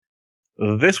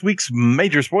This week's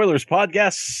Major Spoilers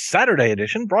Podcast Saturday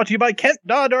edition brought to you by Kent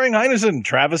Doddering Heinesen,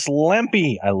 Travis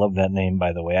Lampy. I love that name,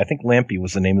 by the way. I think Lampy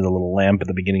was the name of the little lamp at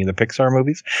the beginning of the Pixar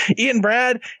movies. Ian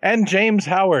Brad and James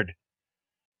Howard.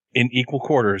 In equal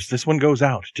quarters, this one goes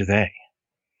out to they.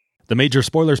 The Major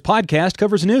Spoilers Podcast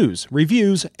covers news,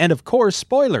 reviews, and of course,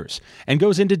 spoilers, and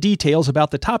goes into details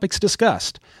about the topics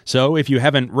discussed. So if you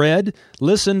haven't read,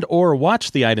 listened, or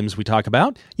watched the items we talk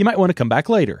about, you might want to come back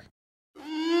later.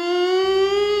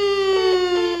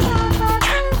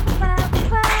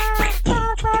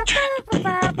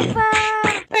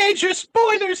 Major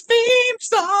Spoilers theme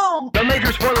song. The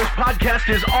Major Spoilers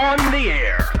Podcast is on the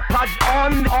air.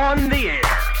 On the air.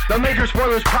 The Major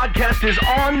Spoilers Podcast is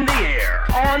on the air.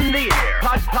 On the air.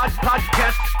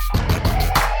 Podcast.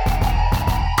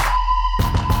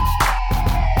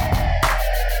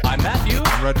 I'm Matthew.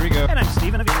 I'm Rodrigo. And I'm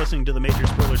Steven. If you're listening to the Major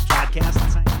Spoilers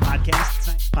Podcast.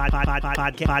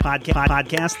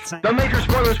 The Major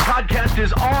Spoilers Podcast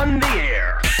is on the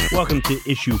air. Welcome to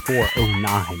issue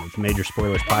 409 of the Major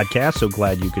Spoilers Podcast. So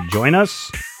glad you could join us.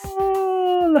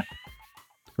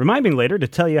 Remind me later to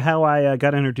tell you how I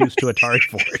got introduced to Atari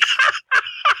Force.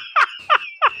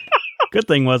 Good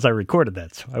thing was I recorded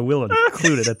that, so I will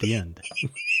include it at the end.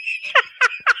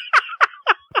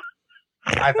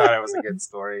 I thought it was a good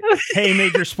story. Hey,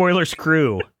 Major Spoilers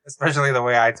crew. Especially the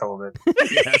way I told it.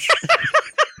 Yes.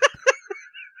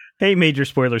 Hey, Major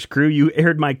Spoilers crew, you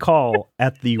aired my call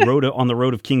at the on the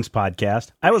Road of Kings podcast.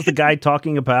 I was the guy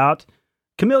talking about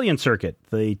Chameleon Circuit,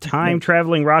 the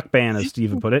time-traveling rock band, as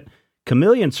Steven put it.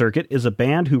 Chameleon Circuit is a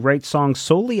band who writes songs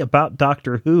solely about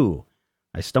Doctor Who.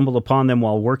 I stumbled upon them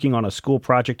while working on a school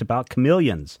project about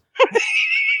chameleons.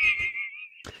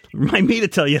 Remind me to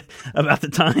tell you about the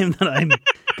time that I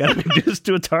got introduced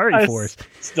to Atari Force.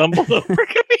 Stumbled over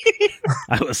chameleon.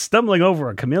 I was stumbling over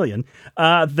a chameleon.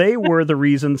 They were the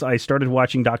reasons I started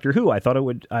watching Doctor Who. I thought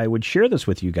I would share this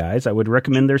with you guys. I would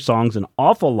recommend their songs an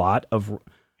awful lot of...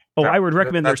 I would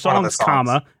recommend their songs,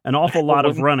 comma, an awful lot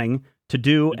of running to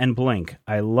do and blink.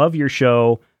 I love your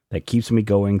show that keeps me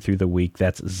going through the week.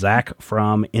 That's Zach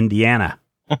from Indiana.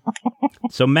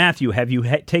 So, Matthew, have you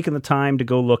taken the time to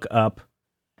go look up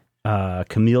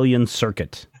Chameleon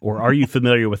Circuit, or are you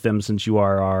familiar with them since you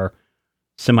are our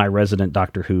semi-resident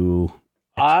Doctor Who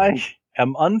expert? I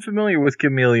am unfamiliar with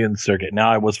Chameleon Circuit.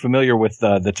 Now, I was familiar with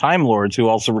the Time Lords, who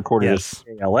also recorded as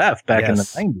KLF back in the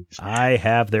 90s. I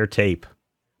have their tape.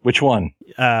 Which one?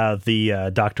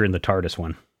 The Doctor in the TARDIS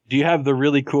one. Do you have the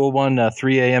really cool one,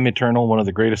 3 a.m. Eternal, one of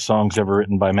the greatest songs ever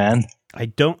written by man? I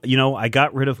don't, I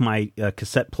got rid of my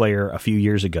cassette player a few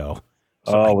years ago.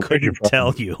 So I couldn't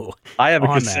tell you. I have a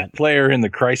cassette player in the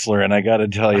Chrysler, and I got to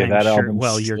tell you, that album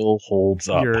still holds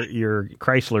up. Your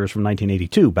Chrysler is from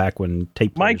 1982, back when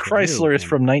tape. My Chrysler is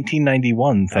from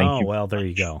 1991. Thank you. Oh well, there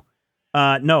you go.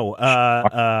 The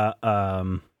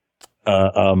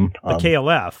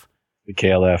KLF. The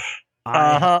KLF.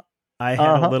 I had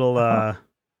a little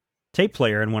tape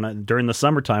player, and during the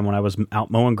summertime when I was out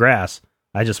mowing grass,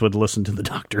 I just would listen to the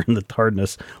Doctor in the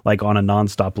TARDIS like on a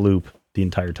nonstop loop the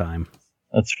entire time.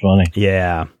 That's funny.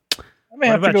 Yeah.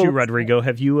 What about you, Rodrigo?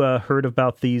 Have you heard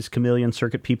about these Chameleon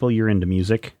Circuit people? You're into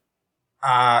music.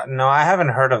 No, I haven't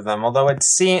heard of them. Although it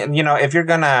seems, if you're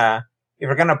gonna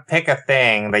pick a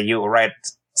thing that you write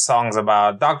songs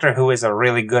about, Doctor Who is a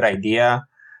really good idea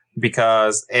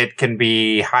because it can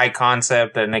be high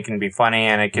concept and it can be funny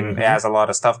and it has a lot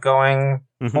of stuff going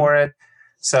for it.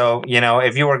 So,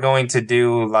 if you were going to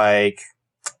do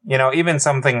even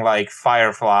something like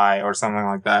Firefly or something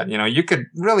like that, you could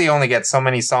really only get so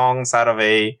many songs out of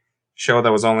a show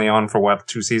that was only on for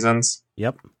 2 seasons.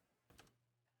 Yep.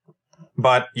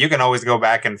 But you can always go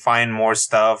back and find more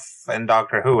stuff in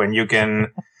Doctor Who, and you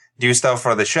can do stuff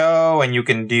for the show, and you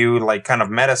can do kind of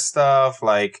meta stuff,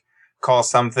 like call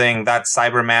something that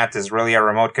Cybermat is really a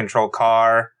remote control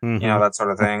car, that sort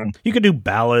of thing. You could do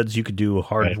ballads, you could do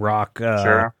hard rock.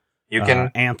 Sure. You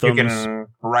can anthems. You can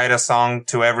write a song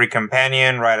to every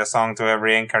companion, write a song to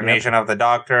every incarnation of the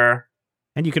Doctor.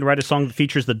 And you can write a song that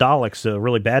features the Daleks,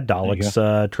 really bad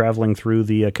Daleks, traveling through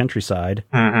the countryside.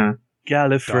 Mm-hmm.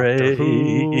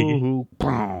 Gallifrey.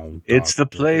 It's the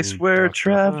place where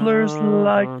travelers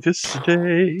like to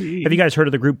stay. Have you guys heard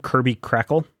of the group Kirby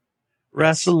Crackle?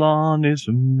 Rassilon is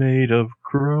made of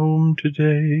chrome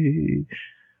today.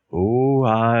 Oh,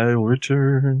 I'll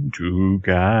return to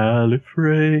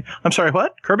Gallifrey. I'm sorry,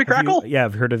 what? Kirby Crackle?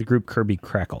 I've heard of the group Kirby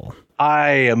Crackle. I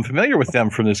am familiar with them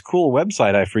from this cool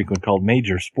website I frequent called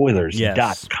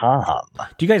MajorSpoilers.com.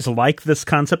 Do you guys like this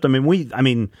concept? I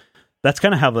mean, that's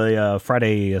kind of how the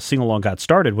Friday sing-along got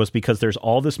started, was because there's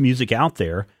all this music out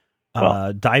there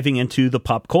diving into the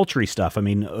pop culture stuff. I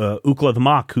mean, Ookla the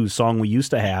Mock, whose song we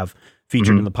used to have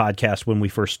featured in the podcast when we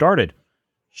first started.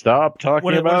 Stop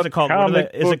talking about what is it called?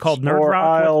 Is it called Nerd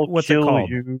Rock? What's it called?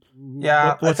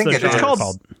 Yeah, I think it's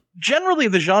called. Generally,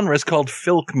 the genre is called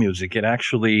filk music. It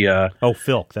actually.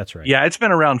 Filk. That's right. Yeah, it's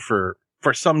been around for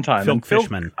some time. Filk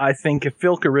Fishman. I think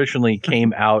filk originally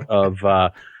came out of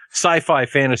sci-fi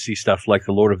fantasy stuff like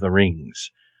The Lord of the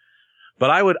Rings. But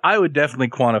I would definitely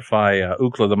quantify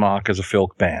Ookla the Mock as a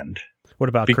filk band. What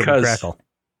about Kirby Crackle?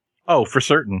 Oh, for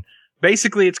certain.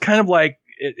 Basically, it's kind of like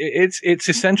it's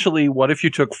essentially what if you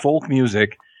took folk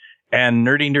music and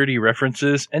nerdy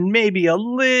references and maybe a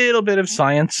little bit of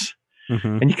science,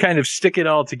 and you kind of stick it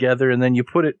all together, and then you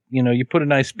put a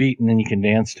nice beat, and then you can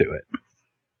dance to it.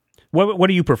 What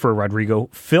do you prefer, Rodrigo?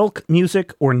 Filk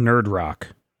music or nerd rock?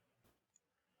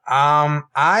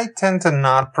 I tend to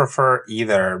not prefer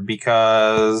either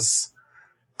because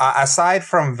aside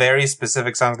from very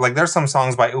specific songs, like there's some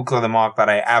songs by Ookla the Mock that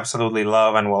I absolutely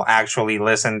love and will actually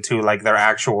listen to like their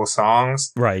actual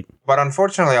songs. Right. But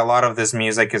unfortunately, a lot of this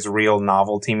music is real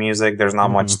novelty music. There's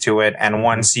not much to it. And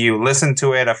once you listen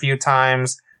to it a few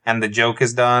times and the joke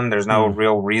is done, there's no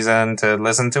real reason to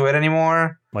listen to it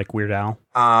anymore. Like Weird Al?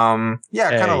 Kind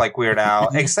of like Weird Al,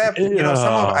 except,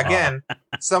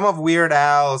 some of Weird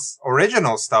Al's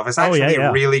original stuff is actually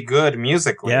really good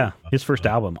musically. Yeah. His first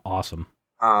album, awesome.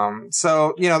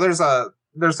 So,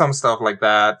 there's some stuff like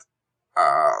that.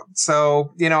 As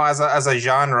a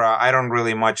genre, I don't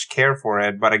really much care for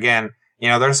it. But again,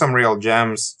 there's some real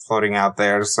gems floating out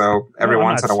there. So every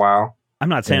once in a while. I'm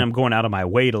not saying I'm going out of my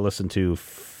way to listen to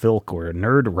filk or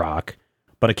nerd rock,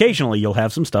 but occasionally you'll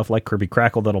have some stuff like Kirby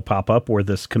Crackle that'll pop up, or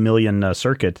this Chameleon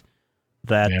Circuit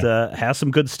that has some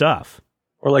good stuff.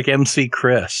 Or like MC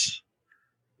Chris,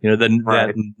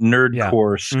 that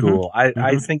nerdcore school.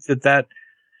 I think that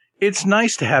it's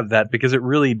nice to have that because it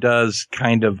really does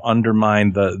kind of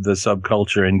undermine the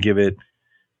subculture and give it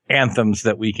anthems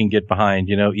that we can get behind.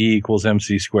 E equals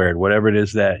MC squared, whatever it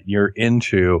is that you're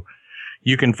into.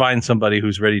 You can find somebody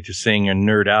who's ready to sing and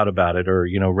nerd out about it, or,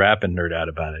 rap and nerd out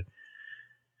about it.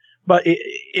 But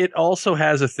it also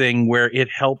has a thing where it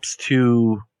helps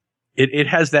to, it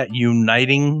has that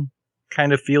uniting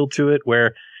kind of feel to it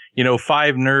where,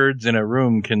 5 nerds in a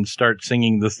room can start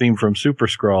singing the theme from Super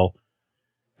Skrull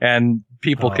and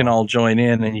people can all join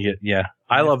in and you get,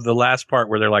 I love the last part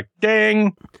where they're like,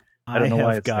 dang. I don't know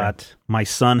why it's there. My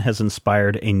son has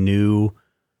inspired a new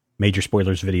Major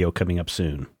Spoilers video coming up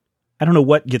soon. I don't know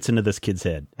what gets into this kid's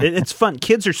head. It's fun.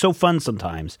 Kids are so fun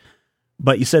sometimes.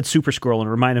 But you said Super Skrull and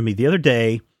it reminded me the other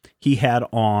day he had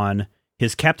on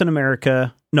his Captain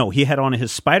America. No, he had on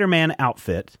his Spider-Man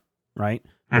outfit, right?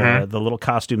 The little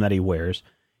costume that he wears.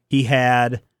 He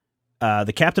had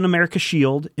the Captain America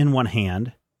shield in one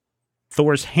hand,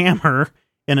 Thor's hammer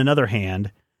in another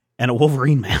hand, and a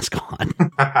Wolverine mask on.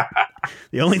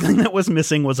 The only thing that was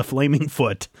missing was a flaming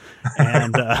foot.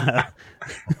 And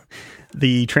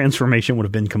the transformation would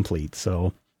have been complete.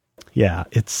 So,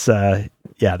 it's there's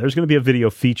going to be a video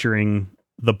featuring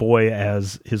the boy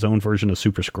as his own version of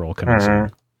Super Skrull coming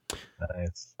soon.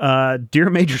 Nice. Dear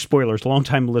Major Spoilers,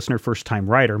 longtime listener, first time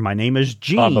writer. My name is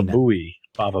Gene. Baba Booey.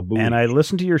 And I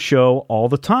listen to your show all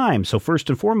the time. So first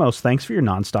and foremost, thanks for your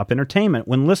nonstop entertainment.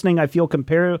 When listening, I feel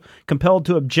compelled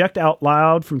to object out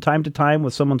loud from time to time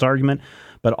with someone's argument.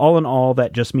 But all in all,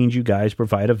 that just means you guys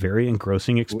provide a very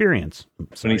engrossing experience.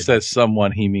 When he says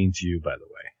someone, he means you, by the way.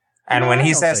 And when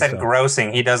he says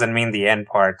engrossing, he doesn't mean the end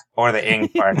part or the ing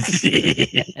part.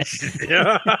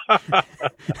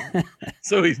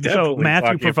 So he's definitely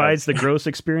Matthew provides the gross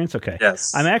experience? Okay.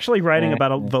 Yes. I'm actually writing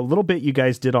about the little bit you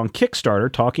guys did on Kickstarter,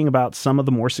 talking about some of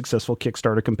the more successful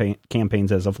Kickstarter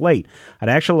campaigns as of late. I'd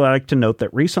actually like to note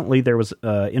that recently there was,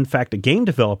 in fact, a game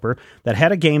developer that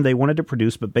had a game they wanted to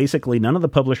produce, but basically none of the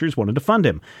publishers wanted to fund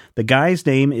him. The guy's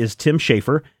name is Tim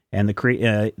Schafer, and the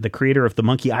creator of the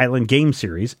Monkey Island game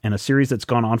series, and a series that's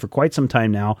gone on for quite some time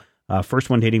now, first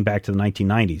one dating back to the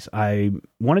 1990s. I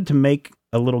wanted to make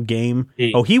a little game.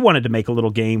 He wanted to make a little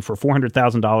game for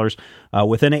 $400,000.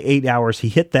 Within 8 hours, he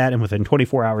hit that, and within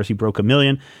 24 hours, he broke $1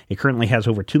 million. It currently has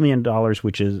over $2 million,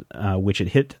 which it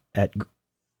hit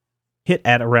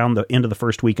at around the end of the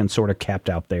first week and sort of capped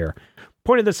out there.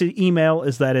 Point of this email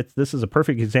is that this is a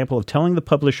perfect example of telling the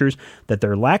publishers that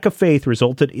their lack of faith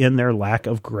resulted in their lack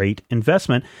of great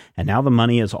investment, and now the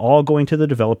money is all going to the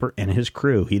developer and his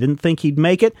crew. He didn't think he'd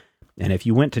make it, and if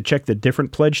you went to check the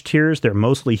different pledge tiers, they're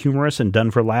mostly humorous and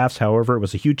done for laughs. However, it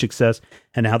was a huge success,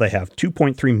 and now they have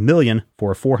 $2.3 million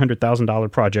for a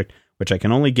 $400,000 project, which I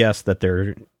can only guess that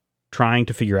they're trying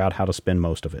to figure out how to spend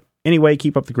most of it. Anyway,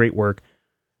 keep up the great work.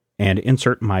 and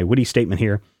insert my witty statement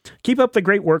here. Keep up the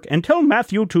great work and tell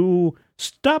Matthew to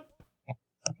stop.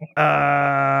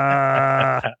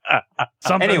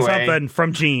 Something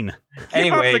from Gene.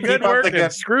 Anyway, keep up the good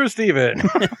work. Screw Steven.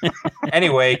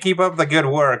 Anyway, keep up the good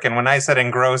work. And when I said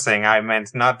engrossing, I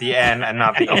meant not the N and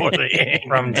not the A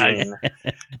from Gene.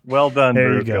 Well done, there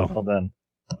Drew. You go. Well done.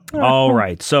 All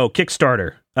right. So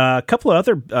Kickstarter. A couple of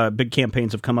other big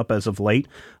campaigns have come up as of late.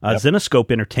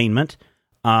 Zenoscope Entertainment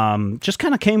just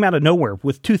kind of came out of nowhere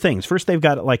with two things. First, they've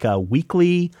got like a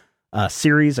weekly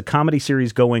series, a comedy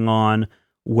series going on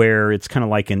where it's kind of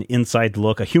like an inside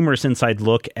look, a humorous inside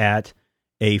look at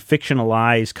a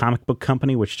fictionalized comic book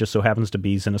company, which just so happens to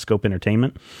be Zenoscope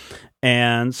Entertainment.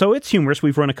 And so it's humorous.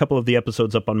 We've run a couple of the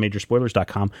episodes up on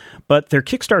majorspoilers.com, but their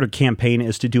Kickstarter campaign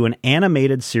is to do an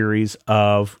animated series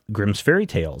of Grimm's Fairy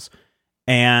Tales.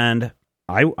 And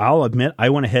I'll admit, I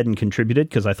went ahead and contributed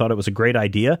because I thought it was a great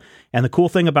idea. And the cool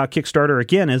thing about Kickstarter,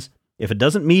 again, is if it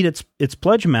doesn't meet its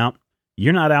pledge amount,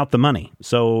 you're not out the money.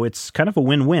 So it's kind of a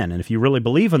win-win. And if you really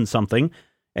believe in something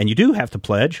and you do have to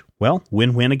pledge, well,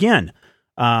 win-win again,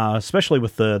 especially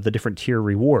with the different tier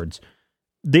rewards.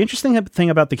 The interesting thing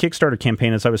about the Kickstarter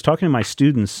campaign is I was talking to my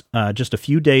students just a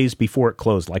few days before it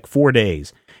closed, like 4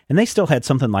 days, and they still had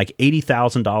something like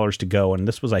 $80,000 to go. And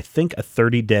this was, I think, a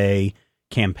 30-day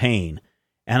campaign.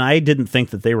 And I didn't think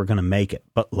that they were going to make it.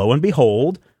 But lo and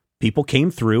behold, people came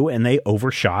through and they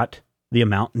overshot the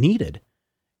amount needed.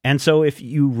 And so if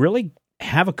you really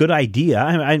have a good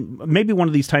idea, maybe one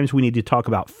of these times we need to talk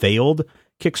about failed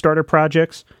Kickstarter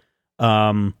projects.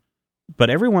 But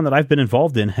everyone that I've been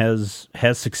involved in has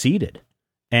succeeded.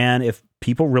 And if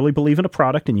people really believe in a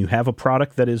product and you have a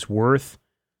product that is worth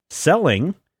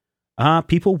selling,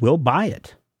 people will buy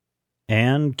it.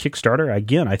 And Kickstarter,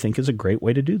 again, I think is a great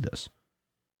way to do this.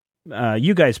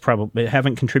 You guys probably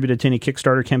haven't contributed to any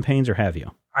Kickstarter campaigns, or have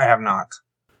you? I have not.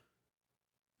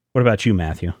 What about you,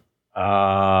 Matthew?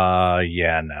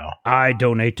 Yeah, no. I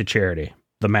donate to charity,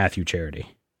 the Matthew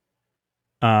charity.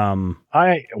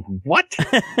 What?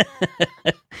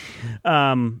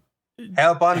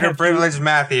 Help underprivileged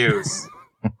Matthews.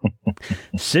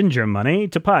 Send your money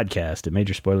to podcast at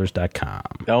majorspoilers.com.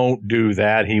 Don't do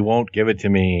that. He won't give it to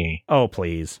me. Oh,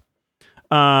 please.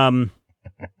 No,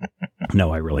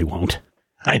 I really won't.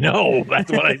 I know.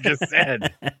 That's what I just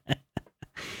said.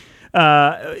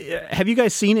 Have you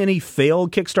guys seen any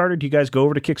failed Kickstarter? Do you guys go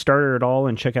over to Kickstarter at all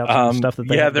and check out some stuff that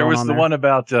they have there was on the there? one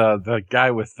about the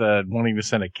guy with wanting to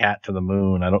send a cat to the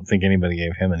moon. I don't think anybody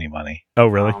gave him any money. Oh,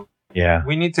 really? Yeah.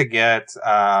 We need to get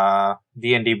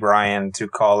D&D Brian to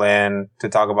call in to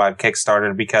talk about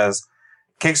Kickstarter, because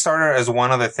Kickstarter is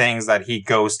one of the things that he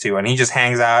goes to, and he just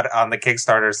hangs out on the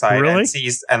Kickstarter site and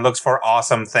sees and looks for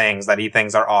awesome things that he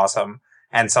thinks are awesome,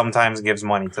 and sometimes gives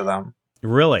money to them.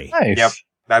 Really? Nice. Yep.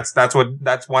 That's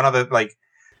one of the, like,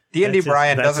 D&D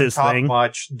Brian doesn't talk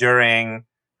much during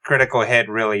Critical Hit,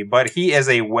 really, but he is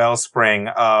a wellspring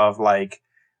of, like,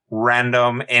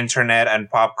 random internet and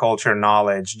pop culture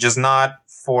knowledge, just not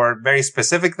for very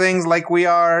specific things like we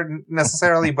are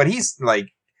necessarily, but he's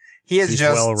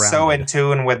just so in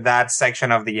tune with that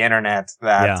section of the internet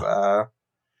that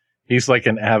he's like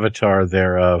an avatar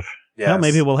thereof. Yes. Well,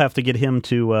 maybe we'll have to get him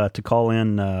to call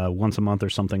in once a month or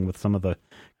something with some of the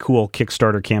cool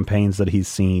Kickstarter campaigns that he's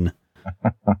seen.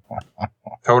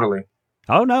 Totally.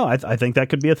 Oh, no, I think that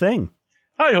could be a thing.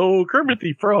 Hi-ho, Kermit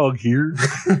the Frog here.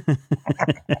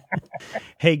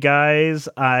 Hey, guys,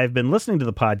 I've been listening to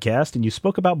the podcast, and you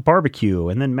spoke about barbecue,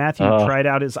 and then Matthew tried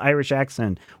out his Irish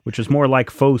accent, which was more like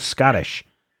faux Scottish.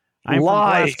 I'm from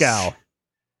Glasgow.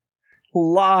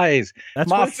 Lies. That's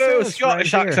My what faux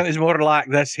Scottish accent is more like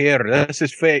this here. This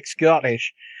is fake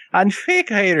Scottish. And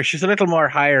fake Irish is a little more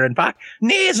higher and back.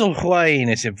 Nasal whine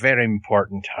is a very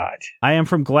important touch. I am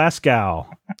from Glasgow.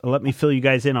 Let me fill you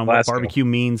guys in on Glasgow. what barbecue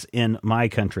means in my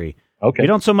country. Okay. We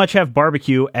don't so much have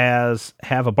barbecue as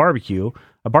have a barbecue.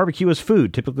 A barbecue is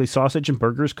food, typically sausage and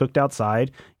burgers cooked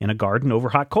outside in a garden over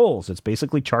hot coals. It's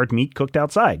basically charred meat cooked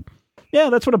outside. Yeah,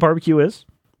 that's what a barbecue is.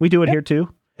 We do it here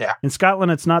too. Yeah. In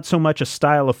Scotland, it's not so much a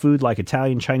style of food like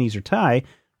Italian, Chinese, or Thai,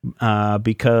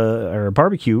 because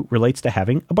barbecue relates to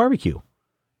having a barbecue.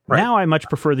 Right. Now I much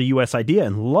prefer the U.S. idea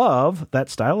and love that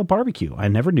style of barbecue. I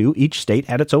never knew each state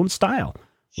had its own style.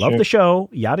 Love the show,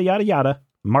 yada, yada, yada.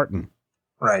 Martin.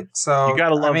 Right. So you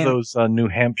gotta love those New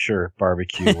Hampshire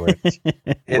barbecue where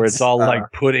it's all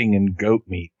like pudding and goat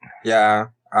meat. Yeah.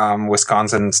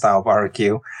 Wisconsin style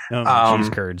barbecue. Cheese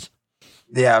curds.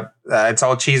 Yeah. It's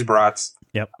all cheese brats.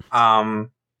 Yep.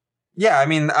 Yeah. I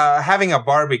mean, having a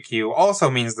barbecue also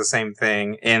means the same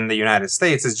thing in the United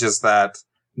States. It's just that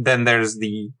then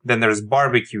there's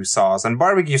barbecue sauce. And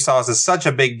barbecue sauce is such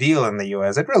a big deal in the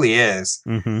US. It really is.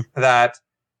 That,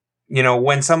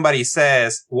 when somebody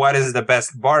says, what is the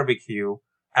best barbecue?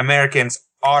 Americans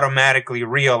automatically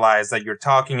realize that you're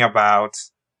talking about,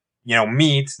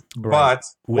 meat, Right. but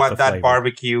With what the that flavor.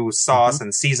 barbecue sauce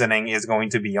and seasoning is going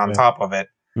to be on top of it.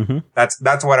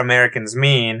 That's what Americans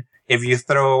mean. If you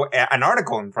throw an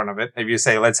article in front of it, if you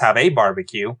say, let's have a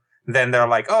barbecue, then they're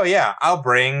like, oh yeah, I'll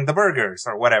bring the burgers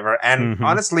or whatever. And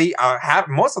honestly,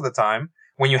 most of the time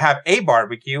when you have a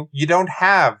barbecue, you don't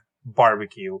have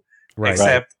barbecue.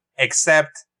 Right.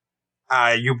 Except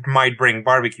you might bring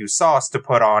barbecue sauce to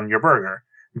put on your burger.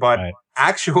 But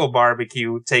actual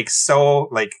barbecue takes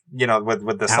with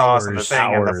the sauce and the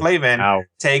thing and the flavor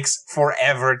takes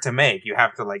forever to make. You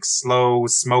have to slow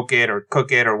smoke it or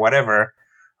cook it or whatever,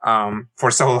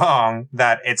 for so long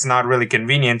that it's not really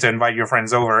convenient to invite your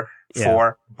friends over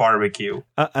for barbecue.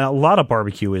 A lot of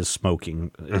barbecue is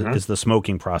smoking, is the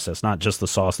smoking process, not just the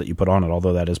sauce that you put on it,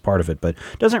 although that is part of it. But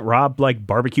doesn't Rob like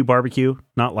barbecue?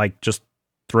 Not like just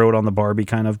throw it on the Barbie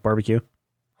kind of barbecue?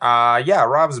 Yeah,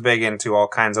 Rob's big into all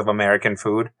kinds of American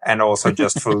food and also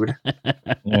just food.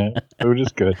 Yeah, food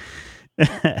is good.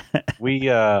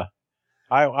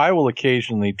 I will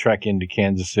occasionally trek into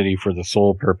Kansas City for the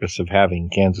sole purpose of having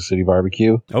Kansas City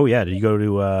barbecue. Oh yeah, did you go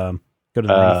to the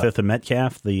 95th and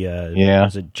Metcalf?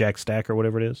 Is it Jack Stack or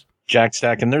whatever it is? Jack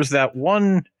Stack, and there's that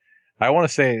one. I want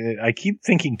to say I keep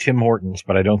thinking Tim Hortons,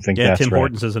 but I don't think that's Tim right.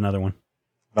 Hortons is another one.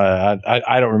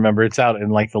 I don't remember. It's out in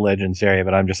the Legends area,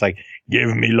 but I'm just like,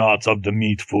 give me lots of the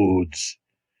meat foods,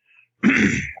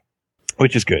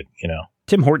 which is good,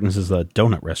 Tim Hortons is the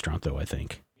donut restaurant, though, I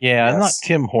think. Yeah, Yes. not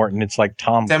Tim Horton. It's like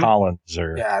Tom Collins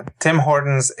or Tim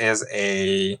Hortons is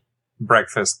a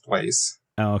breakfast place.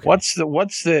 Oh, okay. what's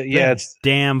the it's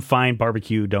damn fine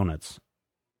barbecue donuts.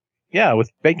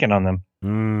 with bacon on them. But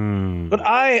Mm.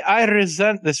 I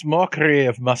resent this mockery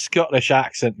of my Scottish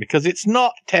accent because it's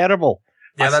not terrible.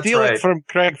 Yeah, I that's steal right. it from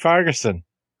Craig Ferguson.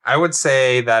 I would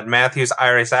say that Matthew's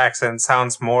Irish accent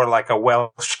sounds more like a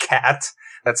Welsh cat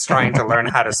that's trying to learn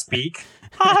how to speak.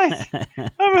 Hi,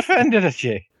 I'm offended at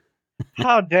you.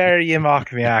 How dare you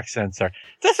mock my accent, sir?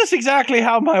 This is exactly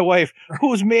how my wife,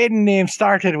 whose maiden name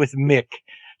started with Mick,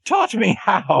 taught me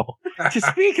how to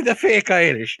speak the fake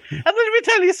Irish. And let me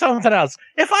tell you something else.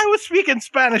 If I was speaking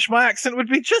Spanish, my accent would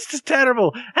be just as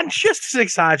terrible and just as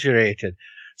exaggerated.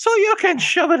 So you can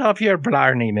shove it up your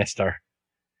blarney, mister.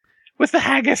 With the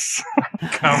haggis.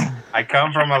 I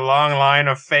come from a long line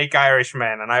of fake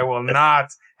Irishmen, and I will not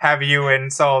have you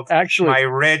insult my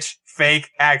rich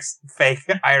fake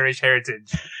Irish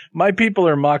heritage. My people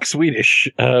are mock Swedish.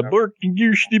 Burk,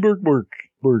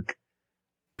 Burk.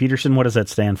 Peterson, what does that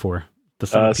stand for? The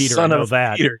son of Peter, son I know of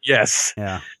that. Peter, yes.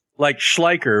 Yeah. Like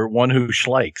Schleicher, one who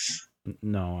schlikes.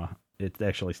 No, it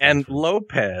actually stands And for...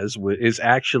 Lopez is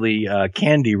actually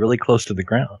candy really close to the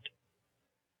ground.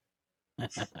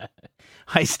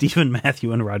 Hi, Stephen,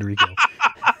 Matthew, and Rodrigo.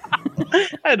 I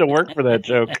had to work for that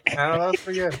joke. Oh, that was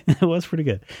pretty good. It was pretty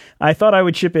good. I thought I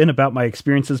would chip in about my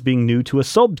experiences being new to a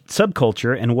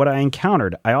subculture and what I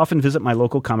encountered. I often visit my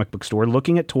local comic book store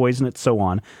looking at toys and so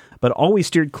on, but always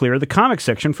steered clear of the comic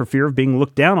section for fear of being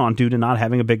looked down on due to not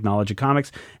having a big knowledge of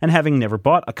comics and having never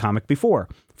bought a comic before.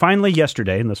 Finally,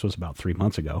 yesterday, and this was about 3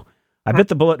 months ago, I bit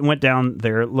the bullet and went down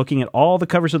there looking at all the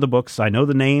covers of the books. I know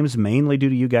the names, mainly due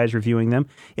to you guys reviewing them.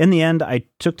 In the end, I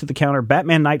took to the counter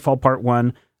Batman Nightfall Part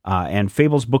 1 and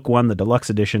Fables Book 1, the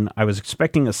deluxe edition. I was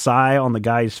expecting a sigh on the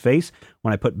guy's face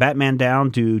when I put Batman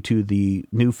down due to the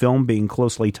new film being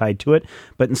closely tied to it,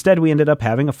 but instead we ended up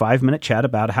having a 5-minute chat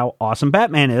about how awesome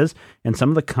Batman is and some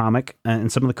of the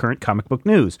current comic book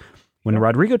news. When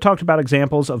Rodrigo talked about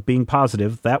examples of being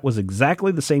positive, that was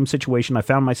exactly the same situation I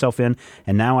found myself in,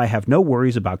 and now I have no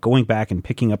worries about going back and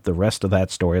picking up the rest of that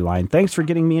storyline. Thanks for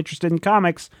getting me interested in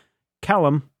comics.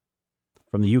 Callum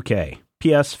from the UK.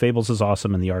 P.S. Fables is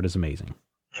awesome and the art is amazing.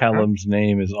 Callum's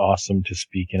name is awesome to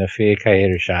speak in a fake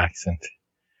Irish accent.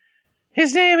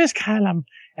 His name is Callum.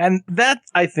 And that,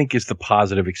 I think, is the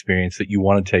positive experience that you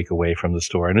want to take away from the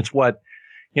store. And it's what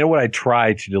I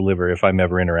try to deliver if I'm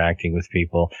ever interacting with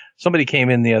people. Somebody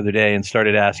came in the other day and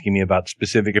started asking me about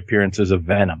specific appearances of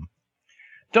Venom.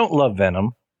 Don't love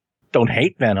Venom. Don't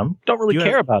hate Venom. Don't really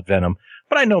care about Venom.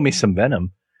 But I know me some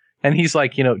Venom. And he's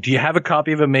like, do you have a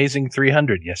copy of Amazing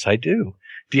 300? Yes, I do.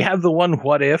 Do you have the one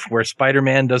What If where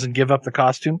Spider-Man doesn't give up the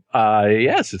costume?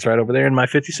 Yes, it's right over there in my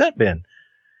 50-cent bin.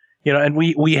 And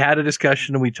we had a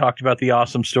discussion and we talked about the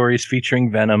awesome stories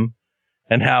featuring Venom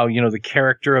and how, the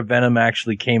character of Venom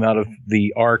actually came out of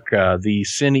the arc, the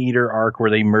Sin Eater arc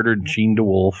where they murdered Jean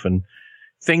DeWolf and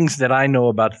things that I know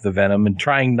about the Venom and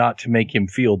trying not to make him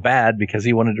feel bad because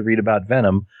he wanted to read about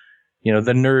Venom. You know,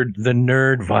 the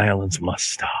nerd violence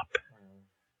must stop.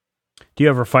 Do you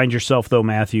ever find yourself, though,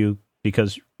 Matthew,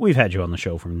 because we've had you on the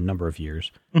show for a number of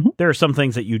years, there are some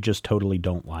things that you just totally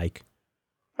don't like?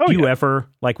 Do you ever,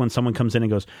 like when someone comes in and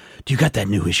goes, do you got that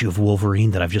new issue of Wolverine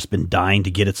that I've just been dying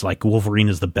to get? It's like Wolverine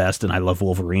is the best, and I love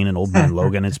Wolverine, and Old Man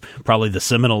Logan is probably the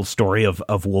seminal story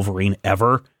of Wolverine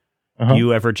ever. Do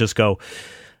you ever just go,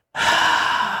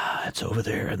 it's over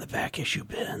there in the back issue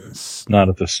bins? Not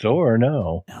at the store,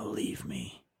 no. Now leave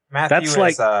me.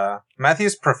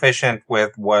 Matthew's proficient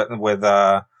with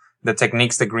the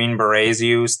techniques the Green Berets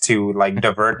use to like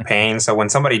divert pain. So when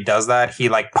somebody does that, he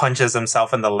like punches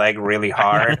himself in the leg really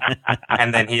hard,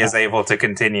 and then he is able to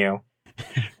continue.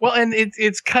 Well, and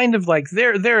it's kind of like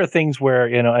there are things where,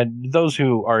 you know, and those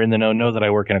who are in the know that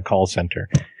I work in a call center,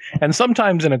 and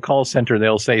sometimes in a call center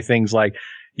they'll say things like,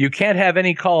 "You can't have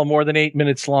any call more than 8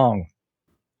 minutes long."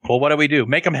 Well, what do?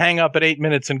 Make them hang up at 8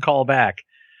 minutes and call back.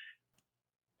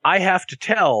 I have to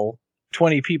tell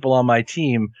 20 people on my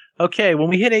team, okay, when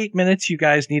we hit 8 minutes, you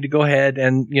guys need to go ahead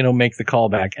and, you know, make the call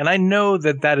back. And I know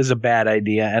that is a bad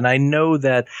idea. And I know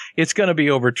that it's going to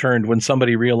be overturned when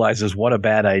somebody realizes what a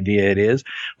bad idea it is.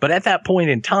 But at that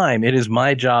point in time, it is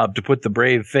my job to put the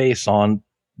brave face on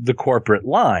the corporate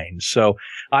line. So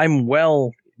I'm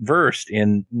well versed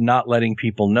in not letting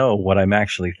people know what I'm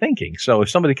actually thinking. So if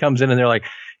somebody comes in and they're like,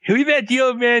 who's that the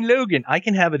Old Man Logan? I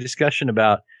can have a discussion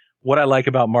about what I like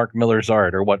about Mark Millar's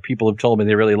art, or what people have told me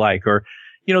they really like, or,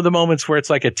 you know, the moments where it's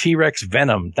like a T-Rex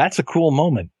Venom. That's a cool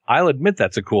moment. I'll admit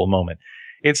that's a cool moment.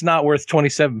 It's not worth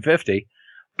 $27.50,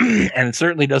 and it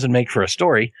certainly doesn't make for a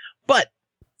story, but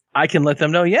I can let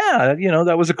them know, yeah, you know,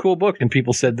 that was a cool book, and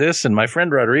people said this, and my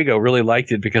friend Rodrigo really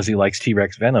liked it because he likes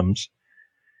T-Rex Venoms.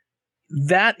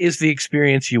 That is the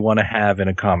experience you want to have in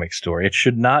a comic store. It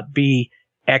should not be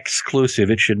exclusive.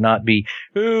 It should not be,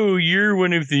 oh, you're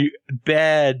one of the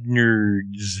bad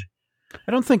nerds.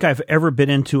 I don't think I've ever been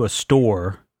into a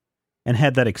store and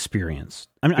had that experience.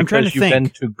 I'm trying to think. You've been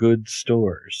to good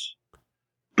stores.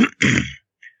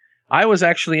 I was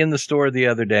actually in the store the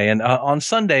other day, and on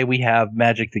Sunday we have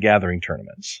Magic the Gathering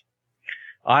tournaments.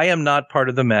 I am not part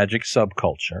of the Magic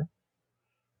subculture,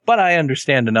 but I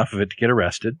understand enough of it to get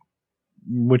arrested,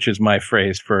 which is my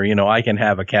phrase for, you know, I can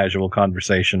have a casual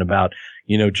conversation about,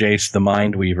 you know, Jace the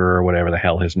Mindweaver or whatever the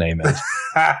hell his name is.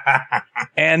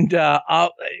 And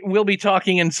we'll be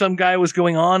talking, and some guy was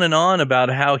going on and on about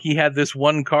how he had this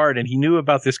one card, and he knew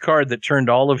about this card that turned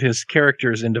all of his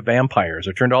characters into vampires,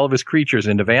 or turned all of his creatures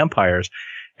into vampires.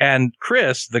 And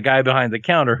Chris, the guy behind the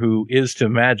counter, who is to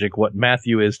Magic what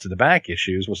Matthew is to the back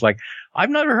issues, was like, I've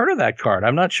never heard of that card.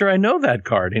 I'm not sure I know that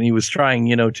card. And he was trying,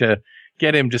 you know, to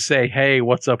get him to say, hey,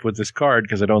 what's up with this card?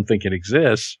 Because I don't think it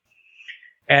exists.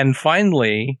 And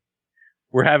finally,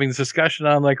 we're having this discussion.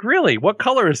 And I'm like, really? What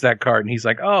color is that card? And he's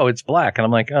like, oh, it's black. And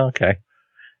I'm like, oh, okay.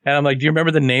 And I'm like, do you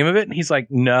remember the name of it? And he's like,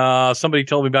 no, somebody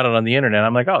told me about it on the internet.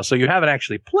 I'm like, oh, so you haven't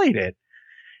actually played it.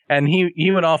 And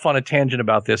he went off on a tangent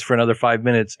about this for another 5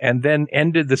 minutes, and then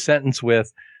ended the sentence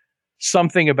with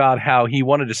something about how he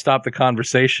wanted to stop the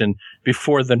conversation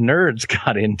before the nerds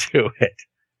got into it.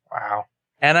 Wow.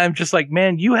 And I'm just like,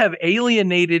 man, you have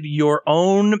alienated your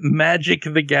own Magic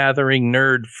the Gathering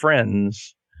nerd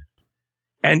friends,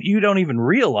 and you don't even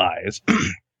realize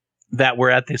that we're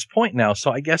at this point now.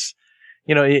 So I guess,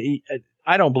 you know,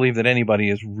 I don't believe that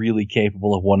anybody is really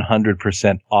capable of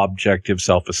 100% objective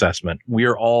self-assessment.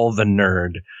 We're all the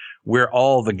nerd. We're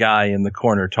all the guy in the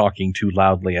corner talking too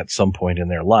loudly at some point in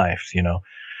their life, you know.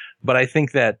 But I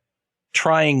think that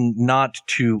trying not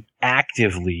to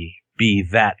actively be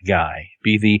that guy,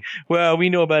 be the, well, we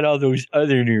know about all those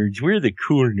other nerds, we're the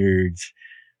cool nerds,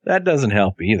 that doesn't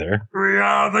help either. We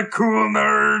are the cool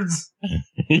nerds.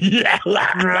 Yeah,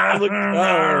 the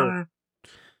cool.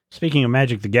 Speaking of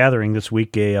Magic the Gathering, this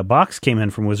week a box came in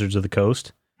from Wizards of the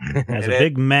Coast. It has a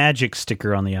big Magic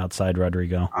sticker on the outside,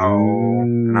 Rodrigo. Oh,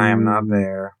 and I am not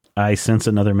there. I sense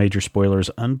another Major Spoilers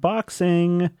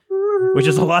unboxing, which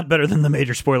is a lot better than the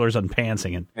Major Spoilers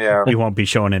unpantsing. And yeah, we won't be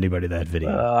showing anybody that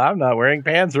video. I'm not wearing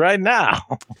pants right now.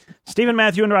 Stephen,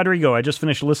 Matthew, and Rodrigo, I just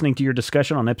finished listening to your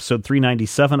discussion on episode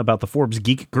 397 about the Forbes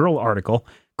Geek Girl article.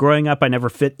 Growing up, I never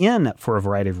fit in for a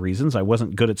variety of reasons. I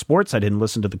wasn't good at sports. I didn't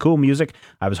listen to the cool music.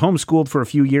 I was homeschooled for a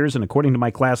few years, and according to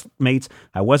my classmates,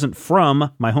 I wasn't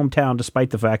from my hometown, despite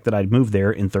the fact that I'd moved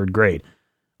there in third grade.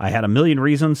 I had a million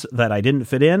reasons that I didn't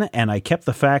fit in, and I kept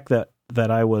the fact that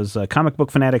that I was a comic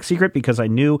book fanatic secret because I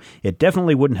knew it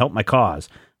definitely wouldn't help my cause.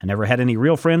 I never had any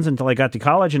real friends until I got to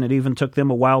college, and it even took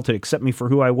them a while to accept me for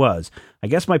who I was. I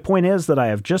guess my point is that I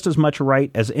have just as much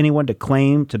right as anyone to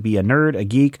claim to be a nerd, a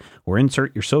geek, or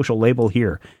insert your social label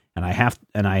here. And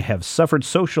I have suffered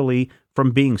socially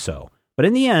from being so. But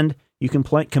in the end, you can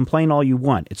complain all you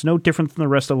want. It's no different than the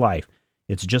rest of life.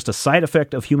 It's just a side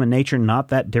effect of human nature, not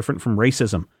that different from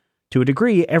racism. To a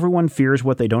degree, everyone fears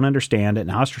what they don't understand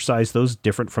and ostracize those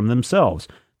different from themselves.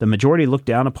 The majority look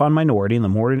down upon minority, and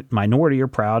the minority are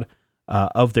proud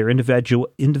of their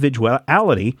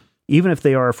individuality, even if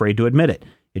they are afraid to admit it.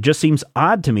 It just seems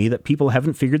odd to me that people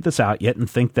haven't figured this out yet and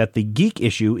think that the geek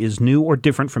issue is new or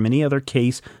different from any other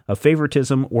case of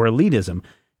favoritism or elitism.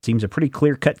 It seems a pretty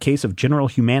clear-cut case of general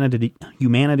humanity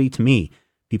to me.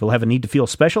 People have a need to feel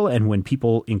special, and when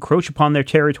people encroach upon their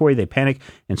territory, they panic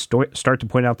and start to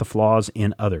point out the flaws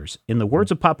in others. In the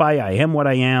words of Popeye, I am what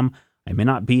I am. I may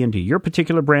not be into your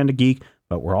particular brand of geek,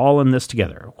 but we're all in this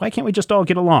together. Why can't we just all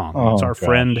get along? That's our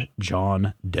friend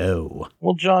John Doe.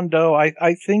 Well, John Doe,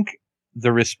 I think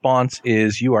the response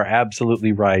is you are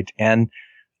absolutely right. And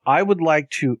I would like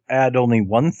to add only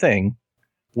one thing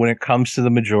when it comes to the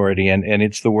majority, and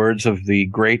it's the words of the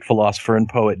great philosopher and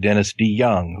poet Dennis D.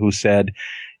 Young, who said,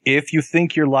 if you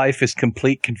think your life is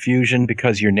complete confusion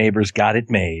because your neighbors got it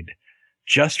made,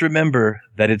 just remember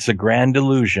that it's a grand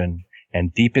illusion,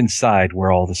 and deep inside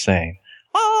we're all the same.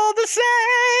 All the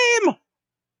same!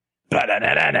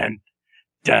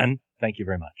 Done. Thank you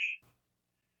very much.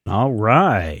 All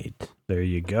right. There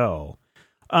you go.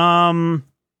 I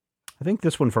think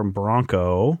this one from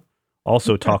Bronco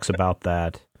also talks about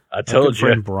that. I told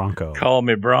you. Bronco. Call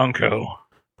me Bronco.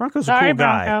 Bronco's a cool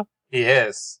guy. He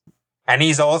is. And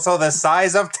he's also the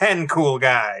size of 10 cool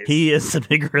guys. He is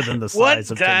bigger than the size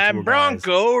of 10 cool guys. One time,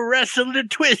 Bronco wrestled a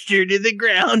twister to the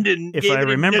ground and if I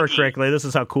remember correctly, this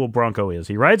is how cool Bronco is.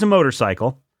 He rides a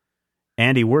motorcycle,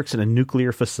 and he works in a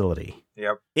nuclear facility.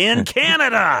 Yep. In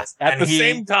Canada! At the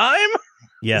same time?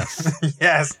 Yes.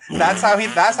 Yes. That's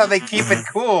how they keep it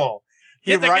cool.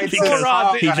 He rides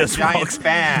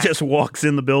just walks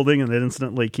in the building and it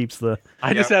instantly keeps the...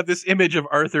 I just have this image of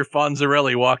Arthur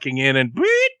Fonzarelli walking in and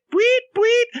bleet, bleet,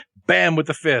 bleet, bam with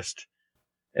the fist.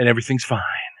 And everything's fine.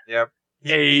 Yep.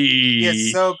 Yay. He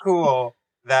is so cool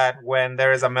that when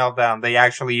there is a meltdown, they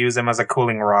actually use him as a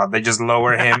cooling rod. They just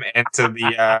lower him into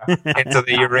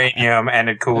the uranium and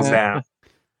it cools down.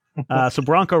 So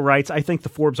Bronco writes, I think the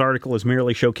Forbes article is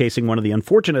merely showcasing one of the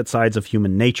unfortunate sides of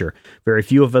human nature. Very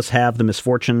few of us have the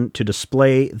misfortune to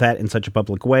display that in such a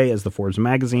public way as the Forbes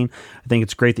magazine. I think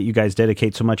it's great that you guys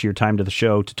dedicate so much of your time to the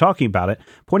show to talking about it.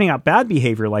 Pointing out bad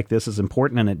behavior like this is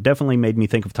important, and it definitely made me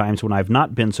think of times when I've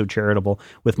not been so charitable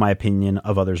with my opinion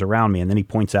of others around me. And then he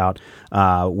points out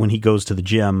when he goes to the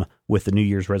gym with the New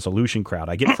Year's resolution crowd.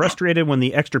 I get frustrated when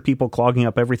the extra people clogging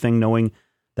up everything, knowing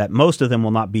that most of them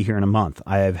will not be here in a month.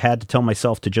 I have had to tell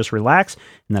myself to just relax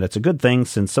and that it's a good thing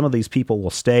since some of these people will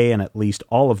stay and at least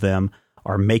all of them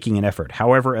are making an effort.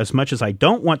 However, as much as I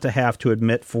don't want to have to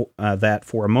admit that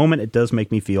for a moment, it does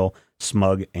make me feel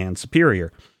smug and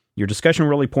superior. Your discussion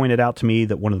really pointed out to me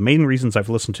that one of the main reasons I've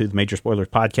listened to the Major Spoilers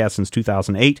podcast since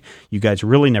 2008, you guys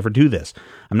really never do this.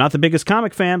 I'm not the biggest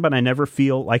comic fan, but I never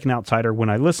feel like an outsider when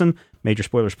I listen. Major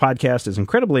Spoilers podcast is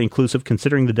incredibly inclusive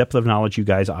considering the depth of knowledge you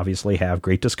guys obviously have.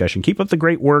 Great discussion. Keep up the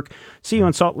great work. See you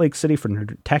in Salt Lake City for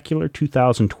Nerdtacular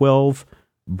 2012.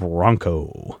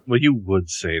 Bronco. Well, you would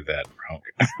say that, Bronco.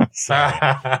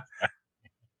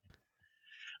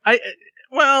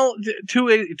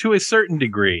 To a certain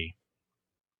degree,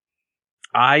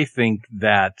 I think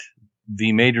that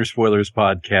the Major Spoilers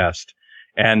podcast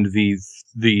and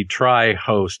the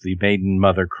tri-host, the maiden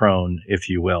mother crone, if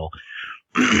you will,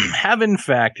 have in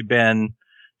fact been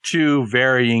to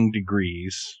varying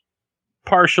degrees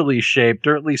partially shaped,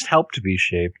 or at least helped to be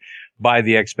shaped, by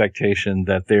the expectation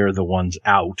that they're the ones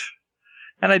out.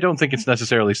 And I don't think it's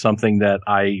necessarily something that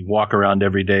I walk around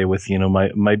every day with,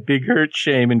 my big hurt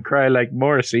shame and cry like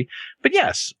Morrissey. But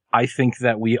yes, I think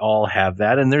that we all have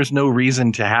that. And there's no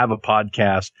reason to have a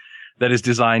podcast that is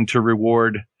designed to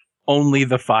reward only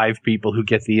the 5 people who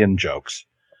get the in-jokes.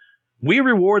 We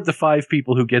reward the 5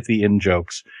 people who get the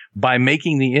in-jokes by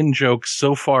making the in-jokes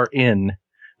so far in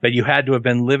that you had to have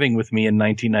been living with me in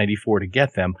 1994 to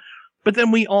get them. But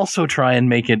then we also try and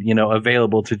make it,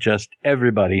 available to just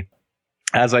everybody.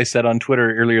 As I said on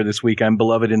Twitter earlier this week, I'm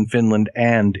beloved in Finland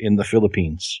and in the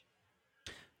Philippines.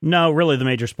 No, really, the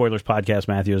Major Spoilers podcast,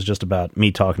 Matthew, is just about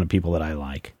me talking to people that I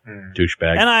like.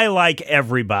 Douchebag. And I like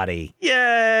everybody.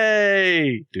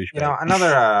 Yay!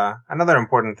 Douchebag. Another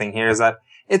important thing here is that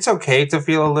it's okay to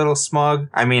feel a little smug.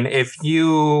 I mean, if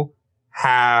you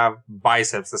have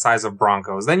biceps the size of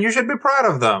Broncos, then you should be proud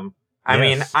of them. I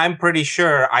mean, I'm pretty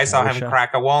sure I saw him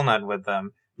crack a walnut with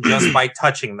them just by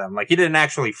touching them. Like, he didn't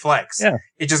actually flex. Yeah.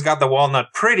 He just got the walnut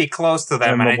pretty close to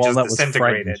them and it just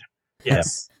disintegrated.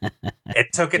 Yes.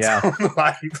 It took its own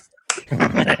life.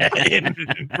 In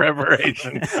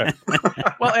preparation.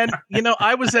 Well, and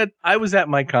I was at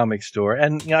my comic store,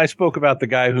 and I spoke about the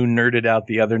guy who nerded out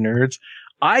the other nerds.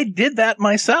 I did that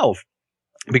myself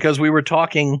because we were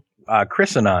talking,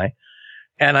 Chris and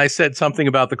I said something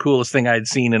about the coolest thing I'd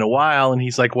seen in a while, and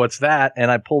he's like, "What's that?"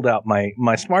 And I pulled out my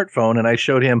smartphone and I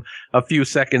showed him a few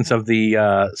seconds of the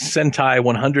Sentai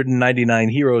 199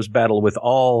 Heroes battle with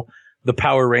all the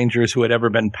Power Rangers who had ever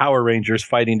been Power Rangers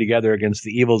fighting together against the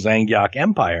evil Zangyak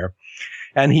Empire.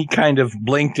 And he kind of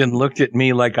blinked and looked at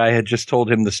me like I had just told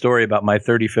him the story about my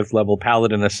 35th level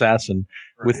Paladin Assassin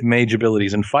with mage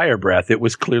abilities and fire breath. It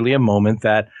was clearly a moment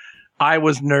that I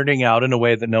was nerding out in a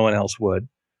way that no one else would.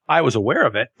 I was aware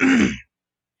of it,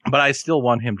 but I still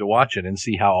want him to watch it and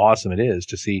see how awesome it is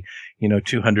to see,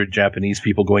 200 Japanese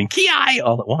people going "Ki-ai"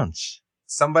 all at once.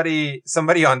 Somebody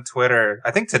on Twitter,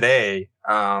 I think today,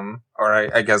 or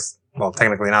I guess, well,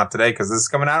 technically not today because this is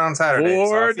coming out on Saturday.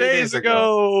 4 days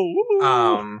ago.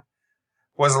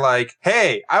 Was like,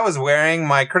 "Hey, I was wearing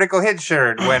my Critical Hit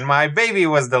shirt when my baby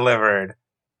was delivered.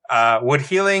 Would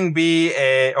healing be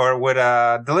would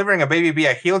delivering a baby be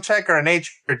a heal check or a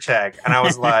nature check?" And I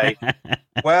was like,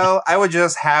 well, I would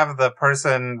just have the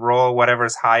person roll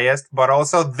whatever's highest, but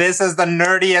also this is the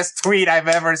nerdiest tweet I've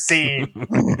ever seen.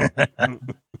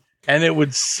 And it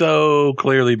would so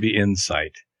clearly be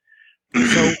insight.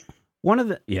 So one of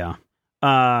the,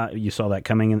 you saw that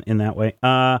coming in that way.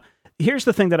 Here's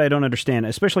the thing that I don't understand,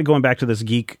 especially going back to this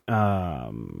geek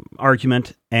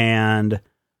argument and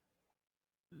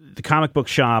the comic book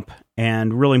shop,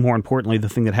 and really more importantly, the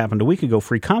thing that happened a week ago,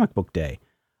 Free Comic Book Day.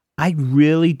 I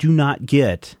really do not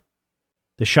get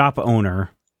the shop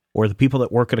owner or the people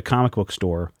that work at a comic book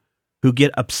store who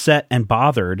get upset and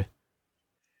bothered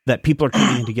that people are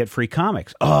coming in to get free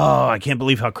comics. Oh, I can't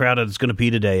believe how crowded it's going to be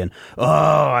today. And,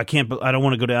 I don't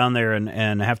want to go down there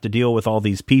and have to deal with all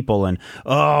these people. And,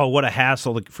 what a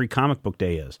hassle the Free Comic Book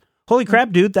Day is. Holy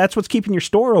crap, dude, that's what's keeping your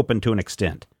store open to an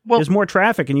extent. Well, there's more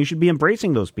traffic, and you should be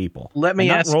embracing those people. Let me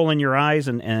not rolling your eyes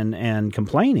and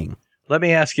complaining. Let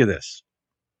me ask you this.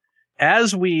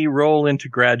 As we roll into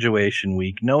graduation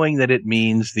week, knowing that it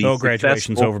means the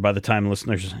graduation's over by the time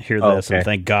listeners hear this, and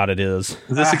thank God it is.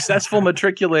 The successful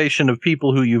matriculation of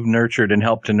people who you've nurtured and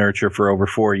helped to nurture for over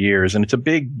 4 years, and it's a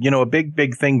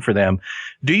big thing for them.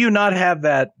 Do you not have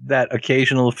that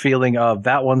occasional feeling of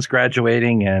that one's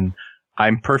graduating and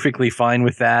I'm perfectly fine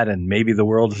with that, and maybe the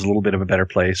world is a little bit of a better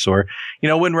place? Or,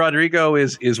 when Rodrigo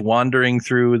is wandering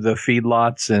through the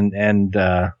feedlots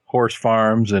and horse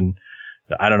farms and,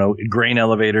 I don't know, grain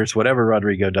elevators, whatever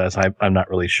Rodrigo does, I'm not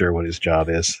really sure what his job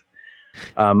is.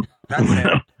 That's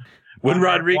it. When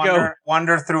Rodrigo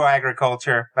wander through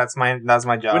agriculture, that's my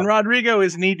job. When Rodrigo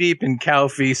is knee deep in cow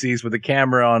feces with a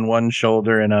camera on one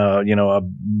shoulder and a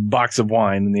box of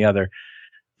wine in the other,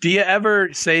 do you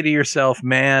ever say to yourself,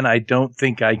 "Man, I don't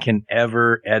think I can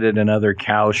ever edit another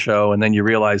cow show," and then you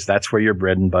realize that's where your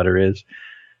bread and butter is?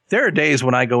 There are days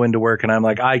when I go into work and I'm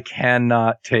like, I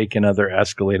cannot take another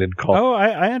escalated call. Oh,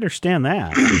 I understand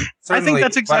that. I think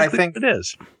that's exactly what it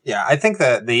is. Yeah, I think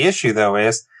that the issue, though,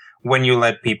 is when you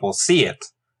let people see it.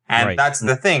 And that's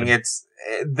the thing.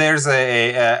 There's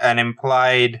an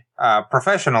implied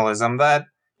professionalism that,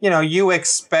 you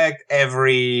expect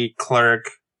every clerk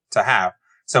to have.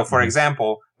 So, for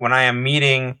example, when I am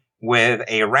meeting with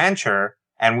a rancher,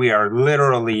 and we are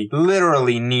literally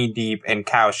knee deep in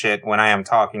cow shit when I am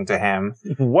talking to him.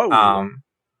 Whoa.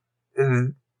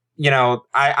 I'm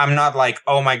not like,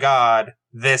 "Oh my God,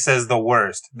 this is the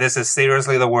worst. This is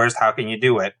seriously the worst. How can you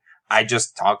do it?" I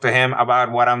just talk to him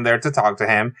about what I'm there to talk to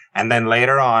him. And then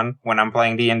later on, when I'm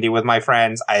playing D&D with my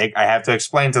friends, I have to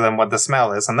explain to them what the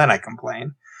smell is, and then I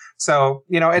complain. So,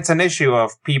 it's an issue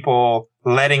of people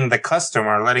letting the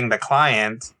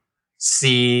client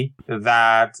see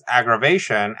that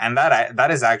aggravation, and that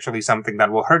is actually something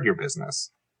that will hurt your business.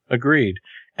 Agreed.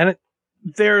 And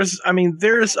there's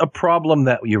a problem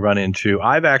that you run into.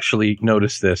 I've actually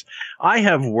noticed this. I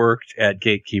have worked at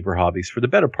Gatekeeper Hobbies for the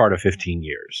better part of 15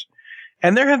 years.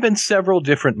 And there have been several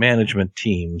different management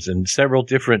teams and several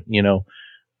different,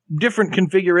 different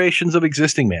configurations of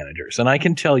existing managers. And I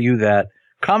can tell you that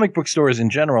comic book stores in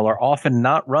general are often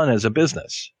not run as a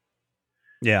business.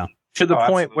 Yeah. To the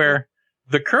point where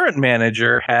the current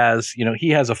manager has, he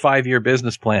has a 5-year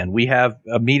business plan. We have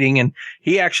a meeting and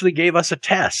he actually gave us a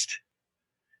test.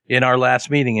 in our last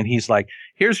meeting, and he's like,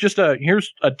 here's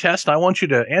a test. I want you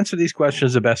to answer these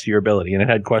questions to the best of your ability. And it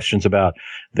had questions about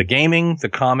the gaming, the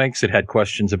comics. It had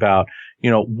questions about,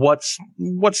 what's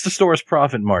the store's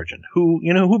profit margin?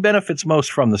 Who benefits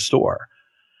most from the store?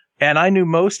 And I knew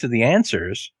most of the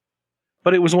answers,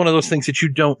 but it was one of those things that you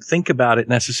don't think about it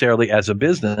necessarily as a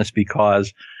business,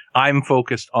 because I'm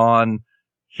focused on,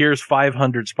 here's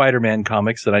 500 Spider-Man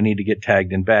comics that I need to get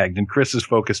tagged and bagged. And Chris is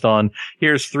focused on,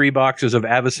 here's 3 boxes of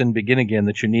Avacyn Begin Again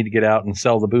that you need to get out and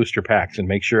sell the booster packs and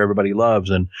make sure everybody loves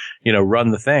and,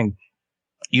 run the thing.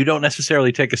 You don't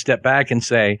necessarily take a step back and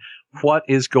say, what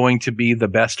is going to be the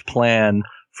best plan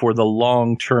for the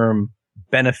long-term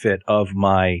benefit of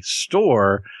my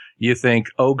store? You think,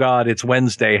 oh God, it's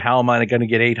Wednesday. How am I going to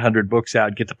get 800 books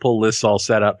out, get the pull lists all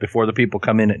set up before the people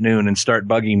come in at noon and start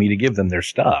bugging me to give them their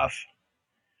stuff?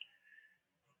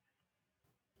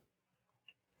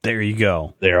 There you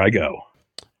go. There I go.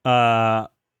 Masuru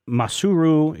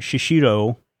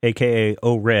Shishiro, a.k.a.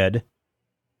 O-Red,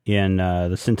 in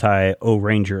the Sentai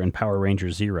O-Ranger and Power Ranger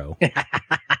Zero.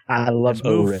 I love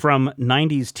moved O-Red. from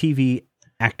 90s TV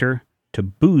actor to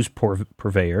booze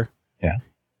purveyor. Yeah.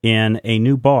 In a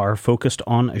new bar focused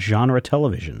on genre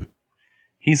television.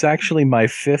 He's actually my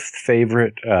 5th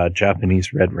favorite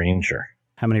Japanese Red Ranger.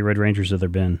 How many Red Rangers have there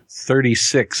been?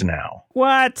 36 now.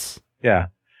 What? Yeah.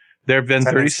 There have been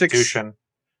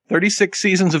 36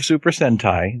 seasons of Super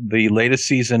Sentai. The latest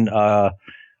season,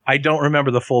 I don't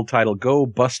remember the full title. Go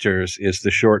Busters is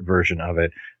the short version of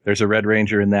it. There's a Red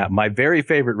Ranger in that. My very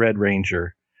favorite Red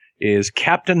Ranger is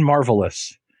Captain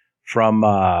Marvelous from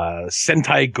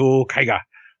Sentai Go Kaiga.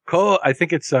 I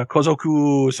think it's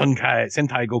Kozoku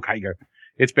Sentai Go Kaiga.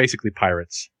 It's basically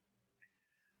pirates.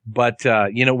 But,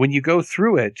 when you go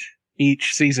through it,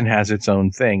 each season has its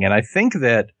own thing. And I think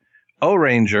that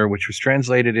O-Ranger, which was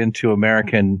translated into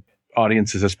American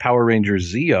audiences as Power Ranger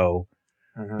Zeo,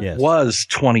 yes, was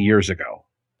 20 years ago,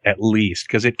 at least,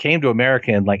 because it came to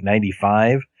America in like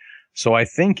 95. So I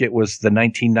think it was the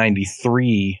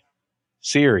 1993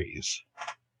 series.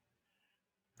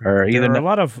 Or either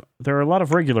there are a lot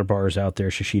of regular bars out there,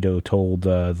 Shishido told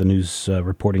the news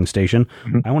reporting station.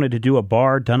 Mm-hmm. I wanted to do a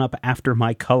bar done up after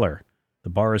my color. The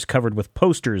bar is covered with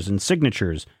posters and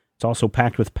signatures. It's also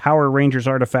packed with Power Rangers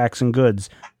artifacts and goods,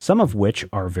 some of which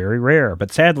are very rare.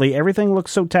 But sadly, everything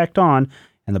looks so tacked on,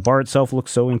 and the bar itself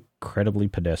looks so incredibly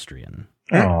pedestrian.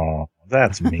 Oh,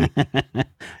 that's me.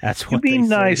 That's what be they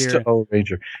nice say here. to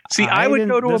O-Ranger. See, I would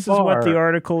go to a bar. This is what the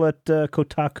article at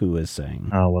Kotaku is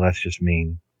saying. Oh, well, that's just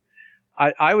mean.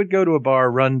 I would go to a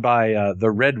bar run by the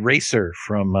Red Racer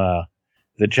from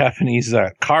the Japanese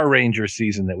Car Ranger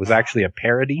season that was actually a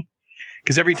parody.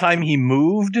 Because every time he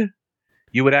moved,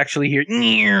 you would actually hear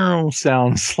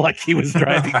sounds like he was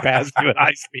driving past you at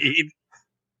high speed.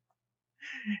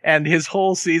 And his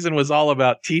whole season was all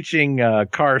about teaching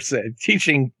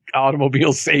teaching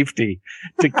automobile safety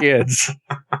to kids.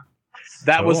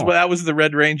 That was the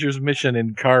Red Ranger's mission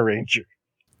in Car Ranger.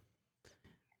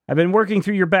 I've been working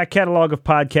through your back catalog of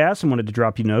podcasts and wanted to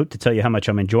drop you a note to tell you how much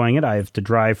I'm enjoying it. I have to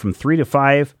drive from 3 to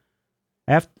 5.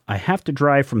 I have to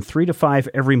drive from 3 to 5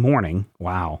 every morning.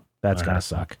 Wow, that's gotta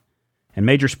suck. And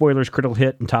Major Spoilers, Critical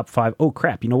Hit, and Top 5. Oh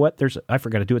crap! You know what? I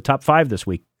forgot to do a Top 5 this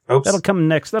week. Oops. That'll come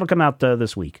next. That'll come out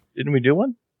this week. Didn't we do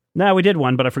one? No, we did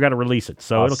one, but I forgot to release it.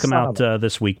 So it'll come out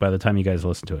this week by the time you guys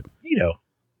listen to it.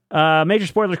 Major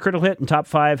Spoilers, Critical Hit, and Top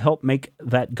 5 help make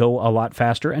that go a lot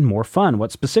faster and more fun.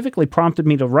 What specifically prompted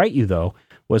me to write you, though,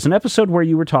 was an episode where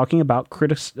you were talking about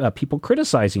people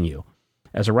criticizing you.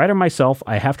 As a writer myself,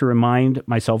 I have to remind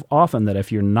myself often that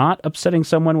if you're not upsetting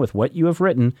someone with what you have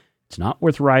written, it's not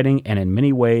worth writing, and in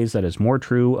many ways that is more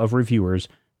true of reviewers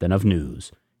than of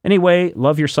news. Anyway,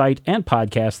 love your site and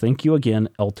podcast. Thank you again,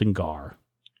 Elton Gar.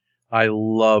 I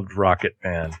loved Rocket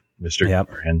Man, Mr.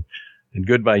 Gar, and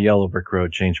Goodbye Yellow Brick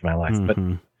Road changed my life.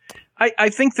 Mm-hmm. But I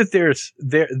think that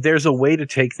there's a way to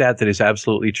take that is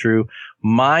absolutely true.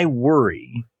 My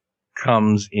worry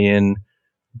comes in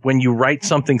when you write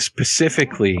something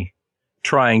specifically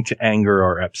trying to anger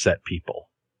or upset people.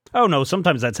 Oh no,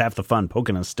 sometimes that's half the fun,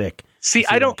 poking a stick. See,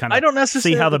 I don't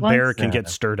necessarily see how the bear can that. Get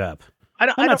stirred up.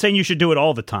 I'm not saying you should do it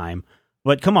all the time,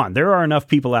 but come on, there are enough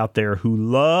people out there who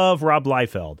love Rob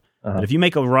Liefeld. But if you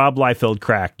make a Rob Liefeld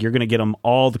crack, you're going to get them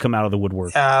all to come out of the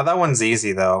woodwork. That one's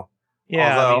easy though.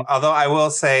 Yeah. Although I will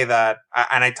say that,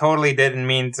 and I totally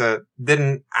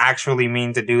didn't actually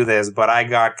mean to do this, but I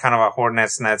got kind of a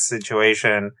hornet's nest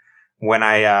situation when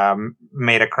I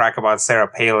made a crack about Sarah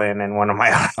Palin in one of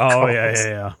my articles. Oh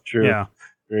yeah. True. Yeah.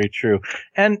 Very true.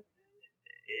 And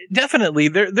definitely,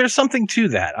 there's something to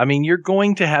that. I mean, you're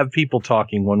going to have people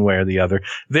talking one way or the other.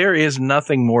 There is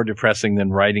nothing more depressing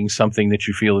than writing something that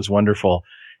you feel is wonderful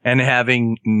and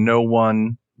having no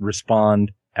one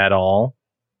respond at all.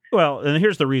 Well, and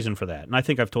here's the reason for that. And I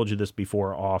think I've told you this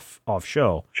before off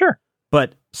show. Sure.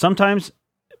 But sometimes,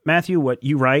 Matthew, what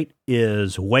you write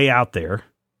is way out there,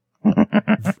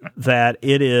 that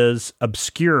it is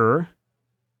obscure,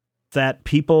 that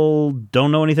people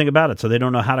don't know anything about it, so they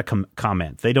don't know how to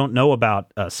comment. They don't know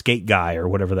about Skate Guy or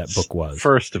whatever that book was.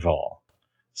 First of all,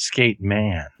 Skate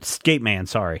Man,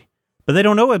 sorry. But they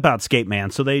don't know about Skate Man,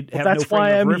 so they have no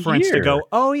frame of reference to go,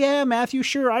 oh, yeah, Matthew,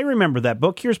 sure, I remember that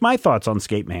book. Here's my thoughts on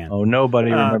Skate Man. Oh,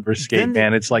 nobody remembers Skate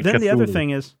Man. It's like then Cthulhu. The other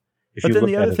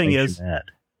thing is,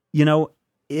 you know,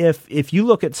 if you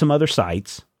look at some other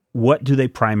sites, what do they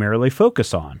primarily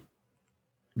focus on?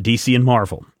 DC and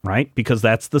Marvel, right? Because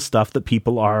that's the stuff that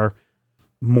people are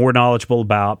more knowledgeable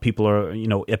about. People are,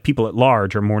 if people at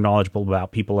large are more knowledgeable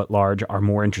about, people at large are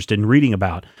more interested in reading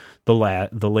about the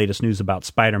latest news about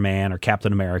Spider-Man or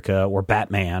Captain America or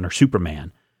Batman or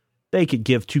Superman. They could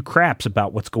give two craps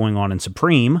about what's going on in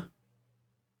Supreme.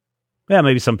 Yeah,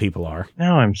 maybe some people are.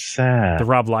 Now I'm sad. The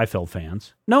Rob Liefeld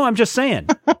fans. No, I'm just saying.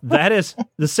 That is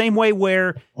the same way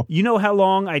where, you know how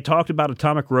long I talked about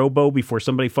Atomic Robo before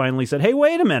somebody finally said, hey,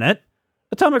 wait a minute.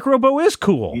 Atomic Robo is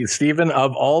cool. Stephen,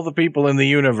 of all the people in the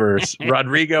universe,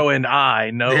 Rodrigo and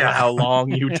I know how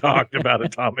long you talked about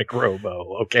Atomic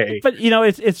Robo, okay? But,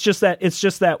 it's just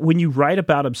that when you write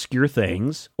about obscure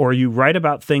things, or you write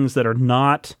about things that are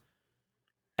not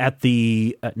at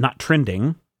the, not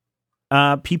trending,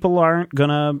 people aren't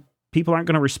gonna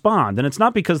respond. And it's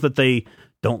not because that they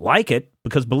don't like it,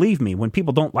 because believe me, when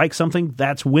people don't like something,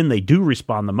 that's when they do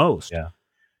respond the most. Yeah.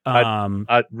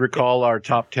 I recall our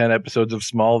top 10 episodes of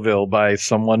Smallville by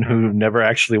someone who never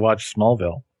actually watched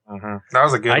Smallville. Mm-hmm. That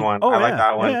was a good one. I like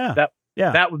that one.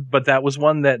 But that was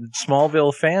one that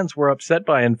Smallville fans were upset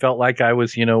by and felt like I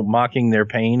was, mocking their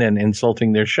pain and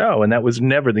insulting their show. And that was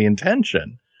never the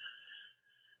intention.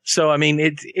 So, I mean,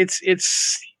 it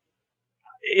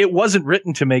wasn't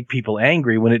written to make people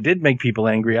angry. When it did make people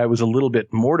angry, I was a little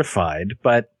bit mortified,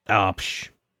 but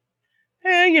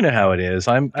you know how it is.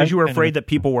 Because you were afraid that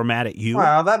people were mad at you.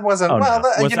 Well, that wasn't.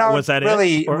 Was that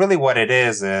really what it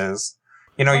is,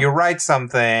 you write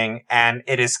something and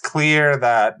it is clear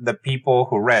that the people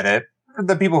who read it,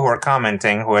 the people who are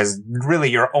commenting, who is really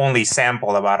your only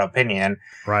sample about opinion,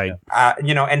 right?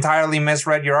 Entirely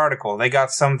misread your article. They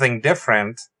got something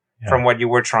different from what you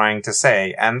were trying to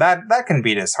say, and that can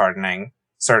be disheartening.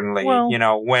 Certainly,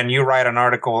 when you write an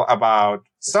article about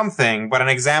something, but an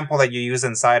example that you use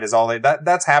inside is all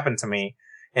that's happened to me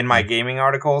in my gaming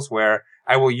articles, where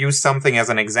I will use something as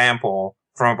an example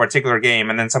from a particular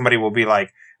game, and then somebody will be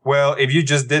like, well, if you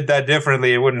just did that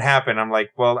differently, it wouldn't happen. I'm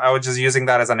like, well, I was just using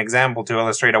that as an example to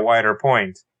illustrate a wider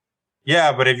point.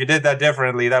 Yeah, but if you did that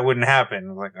differently, that wouldn't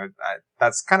happen. Like,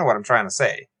 that's kind of what I'm trying to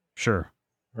say. Sure.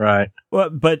 Right. Well,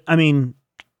 but I mean,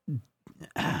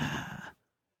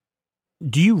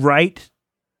 do you write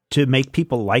to make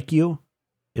people like you?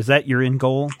 Is that your end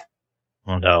goal?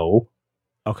 No.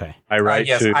 Okay. I write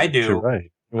yes, I do. To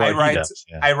write. Well,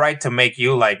 I write to make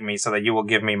you like me so that you will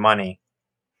give me money.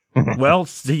 Well,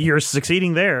 you're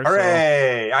succeeding there.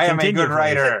 Hooray! So I am a good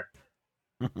writer.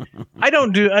 I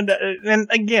don't do, and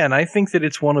again, I think that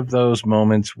it's one of those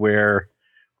moments where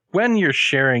when you're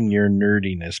sharing your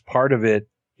nerdiness, part of it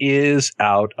is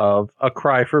out of a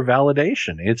cry for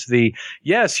validation. It's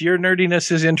yes, your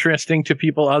nerdiness is interesting to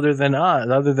people other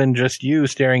than just you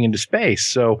staring into space.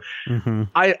 So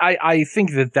I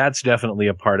think that that's definitely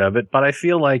a part of it. But I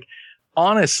feel like,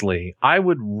 honestly, I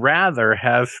would rather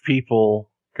have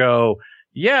people go,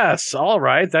 yes, all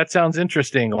right, that sounds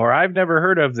interesting, or I've never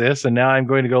heard of this and now I'm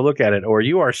going to go look at it, or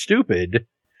you are stupid,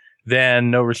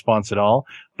 than no response at all.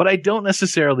 But I don't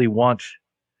necessarily want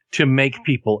to make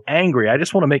people angry. I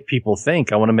just want to make people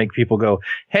think. I want to make people go,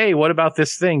 hey, what about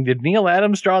this thing? Did Neil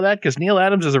Adams draw that? Because Neil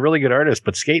Adams is a really good artist,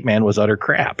 but Skate Man was utter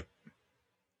crap.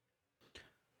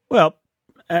 Well,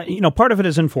 part of it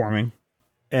is informing,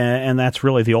 and that's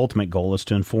really the ultimate goal, is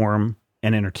to inform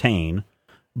and entertain.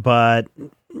 But,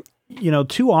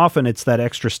 too often it's that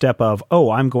extra step of,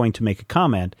 I'm going to make a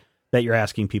comment that you're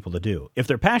asking people to do. If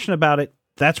they're passionate about it,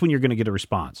 that's when you're going to get a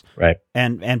response. Right.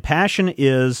 And passion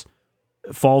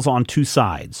falls on two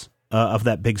sides of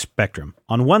that big spectrum.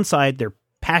 On one side, they're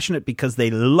passionate because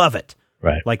they love it.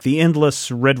 Right. Like the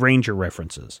endless Red Ranger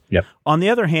references. Yep. On the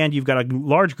other hand, you've got a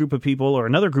large group of people or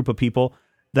another group of people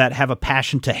that have a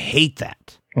passion to hate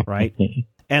that. Right.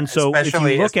 And so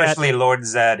especially if you look Lord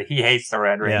Zed, he hates the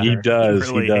Red Ranger. He does.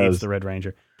 He really hates the Red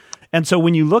Ranger. And so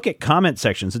when you look at comment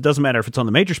sections, it doesn't matter if it's on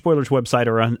the Major Spoilers website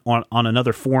or on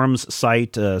another forums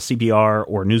site, CBR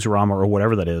or Newsarama or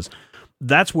whatever that is.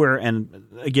 That's where, and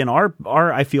again,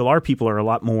 I feel our people are a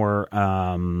lot more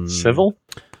civil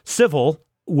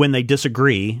when they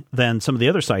disagree than some of the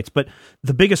other sites. But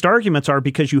the biggest arguments are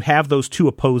because you have those two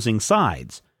opposing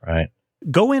sides. Right.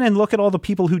 Go in and look at all the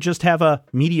people who just have a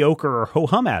mediocre or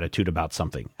ho-hum attitude about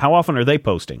something. How often are they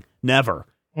posting? Never.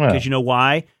 Because you know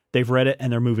why? They've read it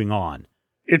and they're moving on.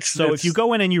 If you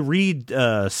go in and you read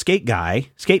Skate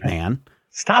Man,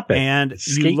 stop it, and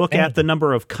you look at the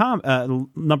number of comments.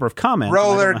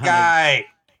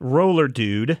 Roller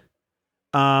Dude,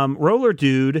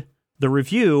 the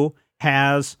review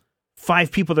has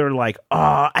 5 people that are like,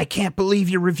 "Oh, I can't believe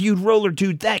you reviewed Roller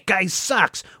Dude. That guy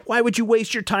sucks. Why would you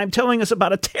waste your time telling us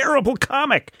about a terrible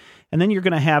comic?" And then you're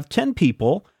going to have 10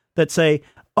 people that say,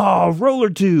 "Oh, Roller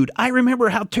Dude, I remember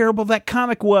how terrible that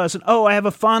comic was. And oh, I have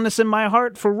a fondness in my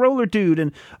heart for Roller Dude.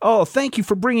 And oh, thank you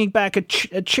for bringing back a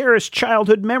cherished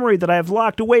childhood memory that I have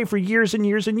locked away for years and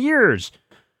years and years."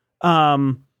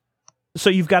 So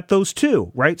you've got those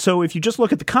two, right? So if you just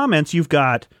look at the comments, you've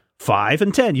got 5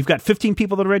 and 10. You've got 15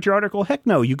 people that read your article. Heck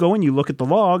no. You go and you look at the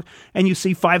log and you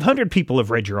see 500 people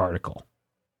have read your article.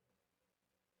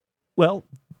 Well,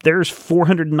 there's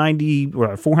 490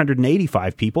 or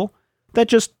 485 people that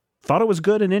just thought it was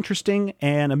good and interesting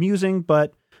and amusing,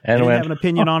 but didn't have an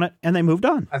opinion on it, and they moved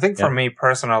on. I think for me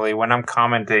personally, when I'm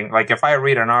commenting, like if I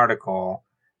read an article,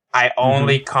 I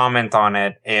only comment on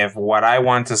it if what I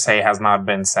want to say has not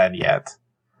been said yet.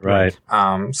 Right.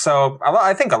 So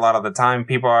I think a lot of the time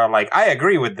people are like, I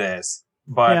agree with this,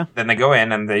 but then they go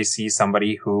in and they see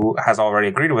somebody who has already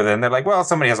agreed with it, and they're like, well,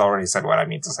 somebody has already said what I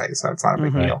need to say, so it's not a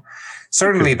big deal.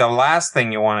 Certainly the last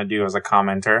thing you want to do as a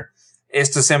commenter is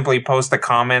to simply post a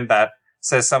comment that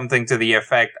says something to the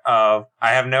effect of,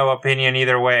 I have no opinion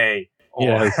either way,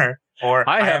 or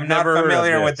I am not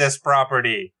familiar with this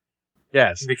property.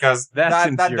 Yes. Because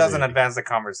that doesn't advance the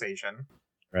conversation.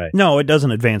 Right. No, it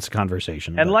doesn't advance the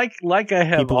conversation. And like I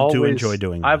have people always, do enjoy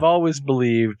doing that. I've always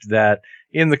believed that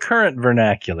in the current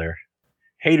vernacular,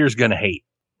 haters gonna hate.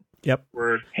 Yep.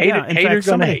 Haters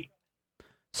gonna hate.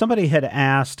 Somebody had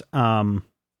asked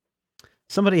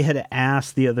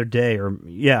the other day,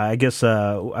 I guess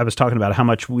I was talking about how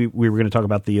much we were going to talk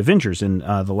about the Avengers in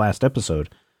the last episode.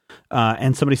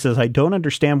 And somebody says, I don't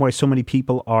understand why so many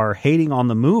people are hating on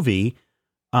the movie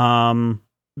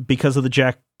because of the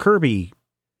Jack Kirby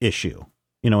issue,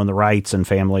 and the rights and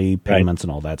family payments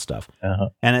and all that stuff.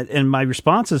 And my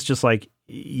response is just like,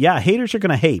 yeah, haters are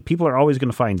going to hate. People are always going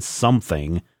to find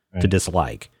something to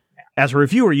dislike. As a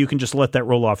reviewer, you can just let that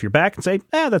roll off your back and say,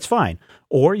 that's fine.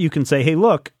 Or you can say, hey,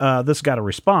 look, this got a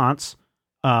response.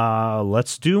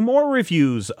 Let's do more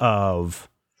reviews of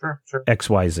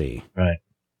XYZ. Right.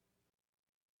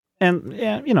 And,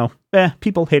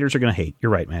 haters are going to hate.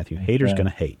 You're right, Matthew. Haters going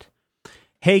to hate.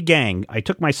 Hey, gang, I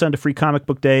took my son to Free Comic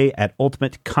Book Day at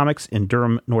Ultimate Comics in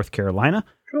Durham, North Carolina.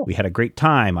 Cool. We had a great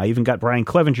time. I even got Brian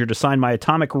Clevenger to sign my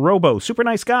Atomic Robo. Super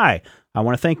nice guy. I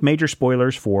want to thank Major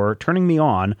Spoilers for turning me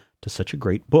on to such a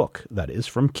great book. That is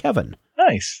from Kevin.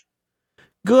 Nice.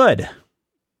 Good.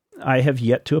 I have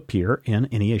yet to appear in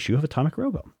any issue of Atomic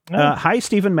Robo. Hi,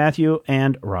 Stephen, Matthew,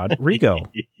 and Rodrigo.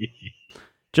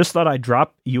 Just thought I'd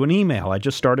drop you an email. I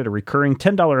just started a recurring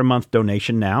 $10 a month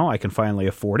donation now. I can finally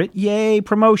afford it. Yay,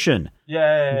 promotion.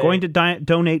 Yay. I'm going to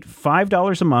donate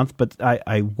 $5 a month, but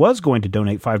I was going to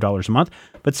donate $5 a month,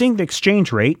 but seeing the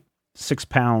exchange rate,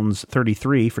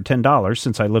 £6.33 for $10,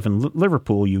 since I live in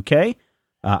Liverpool, UK,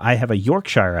 I have a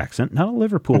Yorkshire accent, not a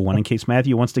Liverpool one, in case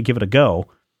Matthew wants to give it a go.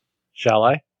 Shall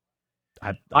I?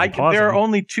 There are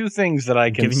only 2 things that I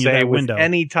can say with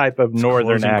any type of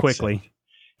northern accent. Quickly.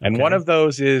 And one of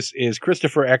those is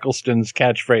Christopher Eccleston's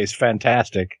catchphrase,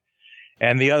 fantastic.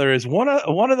 And the other is, one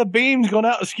of the beams going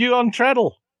out askew on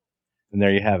treadle. And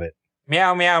there you have it.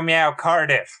 Meow, meow, meow,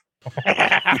 Cardiff.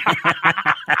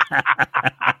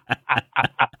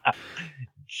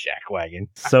 Jackwagon.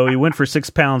 So he went for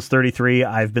 £6.33.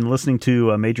 I've been listening to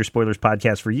a Major Spoilers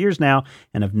podcast for years now,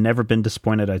 and have never been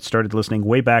disappointed. I started listening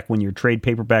way back when your trade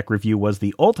paperback review was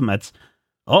the Ultimates.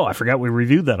 Oh, I forgot we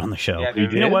reviewed that on the show. Yeah,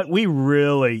 you know what? We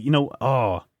really,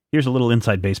 here's a little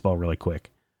inside baseball really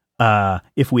quick.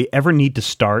 If we ever need to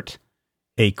start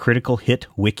a Critical Hit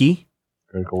wiki,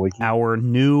 our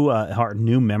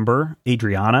new member,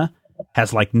 Adriana,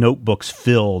 has like notebooks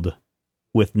filled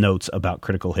with notes about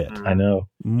Critical Hit. I know.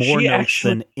 More notes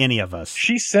than any of us.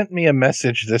 She sent me a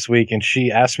message this week and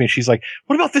she asked me, she's like,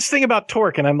 what about this thing about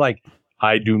Torque? And I'm like,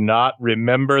 I do not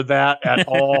remember that at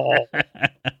all.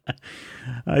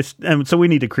 And so we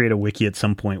need to create a wiki at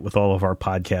some point with all of our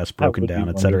podcasts broken down,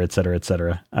 et cetera, et cetera, et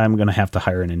cetera. I'm going to have to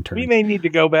hire an intern. We may need to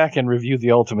go back and review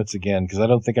the Ultimates again, because I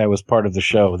don't think I was part of the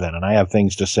show then, and I have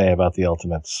things to say about the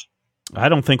Ultimates. I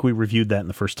don't think we reviewed that in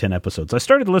the first 10 episodes. I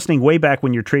started listening way back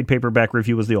when your trade paperback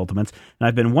review was the Ultimates, and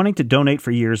I've been wanting to donate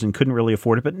for years and couldn't really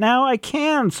afford it, but now I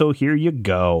can, so here you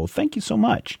go. Thank you so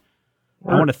much.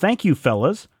 I want to thank you,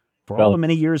 fellas, for all the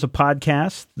many years of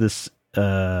podcasts. This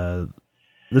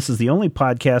is the only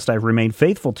podcast I've remained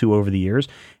faithful to over the years,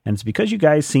 and it's because you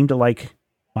guys seem to like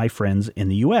my friends in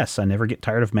the U.S. I never get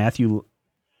tired of Matthew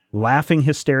laughing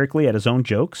hysterically at his own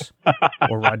jokes,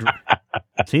 or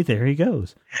see, there he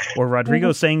goes, or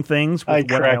Rodrigo saying things with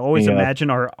what I always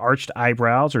imagine are arched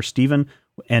eyebrows, or Steven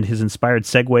and his inspired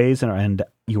segues, and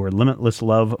your limitless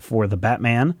love for the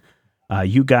Batman.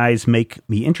 You guys make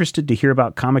me interested to hear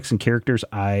about comics and characters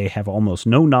I have almost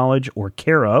no knowledge or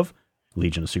care of,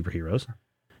 Legion of Superheroes,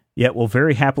 yet will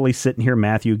very happily sit and hear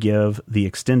Matthew give the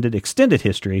extended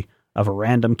history of a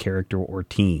random character or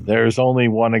team. There's only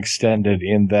one extended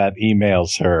in that email,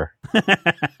 sir.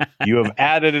 You have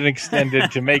added an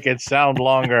extended to make it sound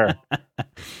longer.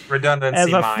 Redundancy.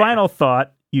 As a final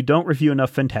thought, you don't review enough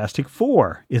Fantastic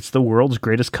Four. It's the world's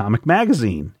greatest comic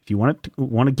magazine. If you want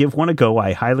to give one a go,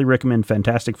 I highly recommend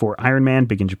Fantastic Four Iron Man,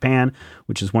 Big in Japan,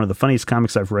 which is one of the funniest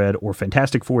comics I've read, or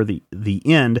Fantastic Four The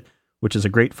End, which is a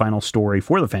great final story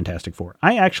for the Fantastic Four.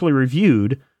 I actually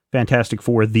reviewed Fantastic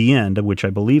Four The End, which I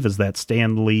believe is that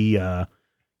Stan Lee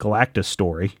Galactus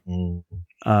story when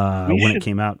it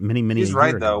came out many He's years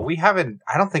right, ago. though. We haven't,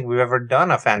 I don't think we've ever done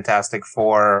a Fantastic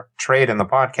Four trade in the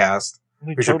podcast.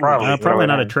 We should probably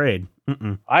not a trade.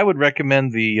 I would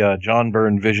recommend the John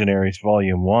Byrne Visionaries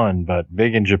Volume 1, but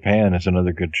Big in Japan is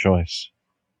another good choice.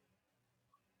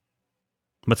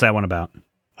 What's that one about?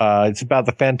 It's about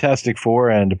the Fantastic Four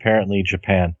and apparently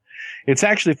Japan. It's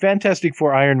actually Fantastic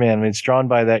Four Iron Man, and it's drawn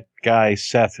by that guy,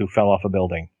 Seth, who fell off a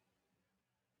building.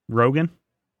 Rogan?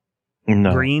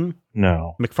 No. Green?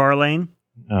 No. McFarlane?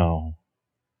 No.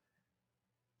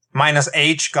 Minus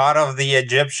H, god of the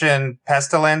Egyptian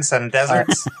pestilence and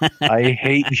deserts. I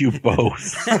hate you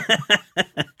both.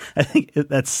 I think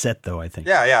that's Set, though, I think.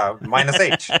 Yeah. Minus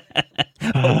H.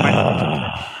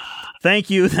 Thank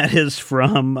you. That is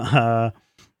from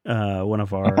one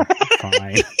of our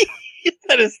fine.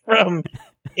 That is from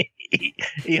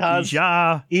Ihaz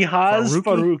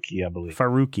Faruqi, I believe.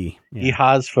 Faruqi. Yeah.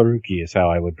 Ihaz Faruqi is how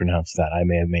I would pronounce that. I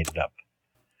may have made it up.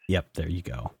 Yep, there you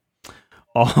go.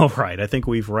 All right, I think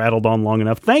we've rattled on long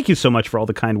enough. Thank you so much for all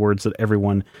the kind words that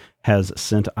everyone has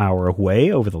sent our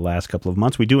way over the last couple of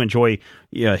months. We do enjoy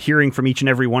hearing from each and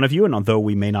every one of you, and although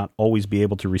we may not always be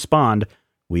able to respond,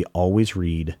 we always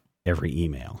read every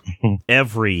email.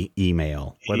 Every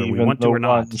email, whether even we want to or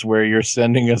not. Ones where you're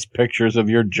sending us pictures of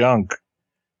your junk.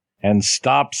 And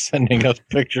stop sending us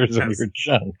pictures of your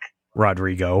junk.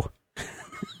 Rodrigo.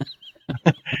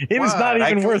 It is not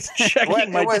even worth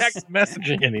checking my text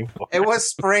messaging anymore. It was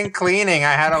spring cleaning.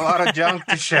 I had a lot of junk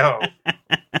to show.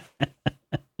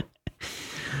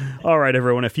 All right,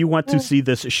 everyone. If you want to see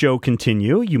this show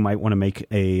continue, you might want to make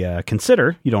a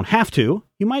consider. You don't have to.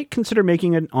 You might consider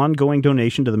making an ongoing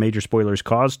donation to the Major Spoilers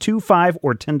cause. $2, $5,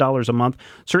 or $10 a month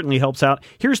certainly helps out.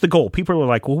 Here's the goal. People are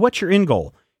like, well, what's your end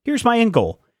goal? Here's my end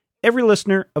goal. Every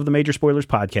listener of the Major Spoilers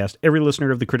podcast, every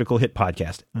listener of the Critical Hit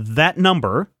podcast, that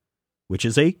number, which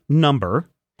is a number,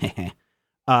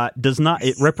 does not,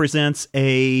 it represents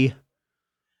I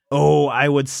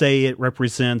would say it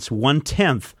represents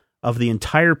 1/10 of the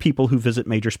entire people who visit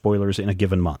Major Spoilers in a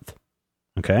given month.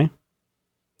 Okay?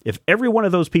 If every one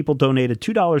of those people donated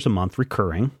 $2 a month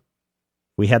recurring,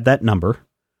 we had that number.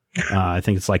 I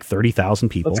think it's like 30,000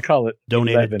 people. Let's call it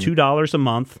donated 11. $2 a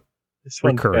month. This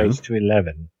one recurring. goes to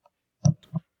 11.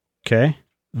 Okay.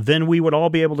 Then we would all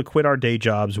be able to quit our day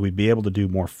jobs. We'd be able to do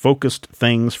more focused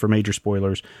things for Major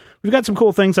Spoilers. We've got some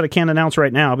cool things that I can't announce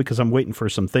right now because I'm waiting for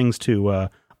some things to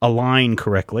align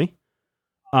correctly.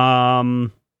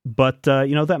 But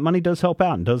that money does help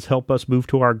out and does help us move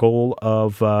to our goal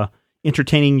of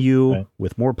entertaining you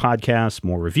with more podcasts,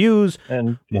 more reviews,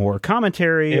 and more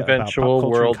commentary. Eventual about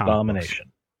world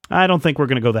domination. I don't think we're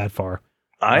going to go that far.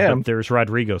 I am. There's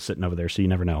Rodrigo sitting over there, so you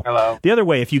never know. Hello. The other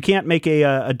way, if you can't make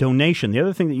a donation, the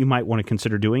other thing that you might want to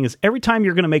consider doing is every time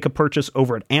you're going to make a purchase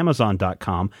over at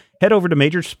Amazon.com, head over to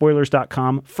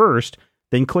Majorspoilers.com first,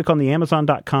 then click on the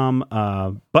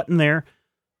Amazon.com button there.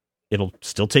 It'll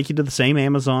still take you to the same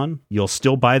Amazon. You'll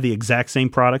still buy the exact same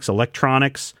products,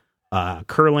 electronics,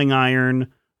 curling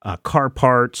iron, car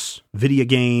parts, video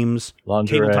games,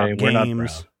 lingerie, tabletop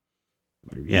games.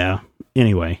 Yeah.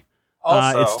 Anyway.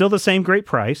 Also, it's still the same great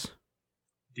price.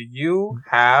 do you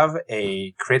have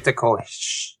a critical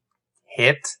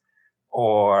hit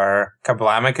or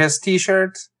Kablamicus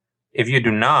t-shirt? If you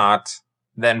do not,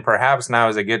 then perhaps now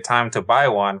is a good time to buy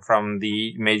one from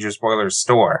the Major Spoilers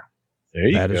store.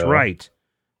 That is right.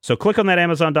 So click on that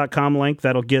Amazon.com link.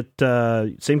 That'll get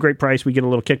same great price. We get a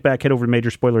little kickback. Head over to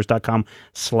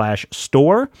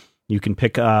majorspoilers.com/store. You can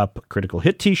pick up Critical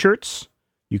Hit t-shirts.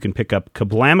 You can pick up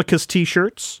Kablamicus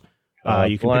t-shirts.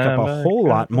 You can pick up a whole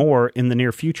lot more in the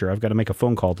near future. I've got to make a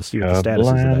phone call to see what the status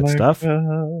is of that stuff.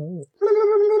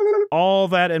 All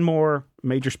that and more.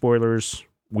 Major Spoilers.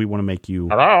 We want to make you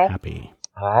happy.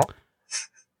 Hello?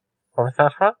 What's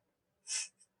that for?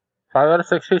 5 out of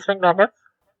 6 cheese nuggets?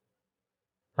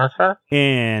 That's right.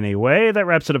 Anyway, that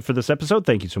wraps it up for this episode.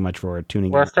 Thank you so much for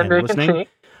tuning in and listening.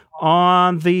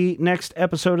 On the next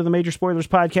episode of the Major Spoilers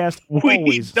podcast,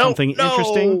 always something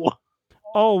interesting,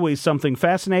 always something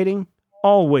fascinating,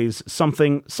 always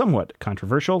something somewhat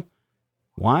controversial.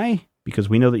 Why? Because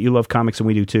we know that you love comics and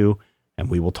we do too, and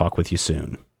we will talk with you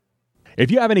soon.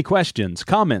 If you have any questions,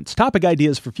 comments, topic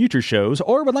ideas for future shows,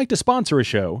 or would like to sponsor a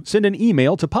show, send an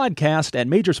email to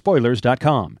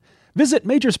podcast@majorspoilers.com. Visit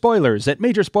Major Spoilers at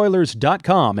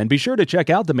majorspoilers.com and be sure to check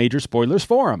out the Major Spoilers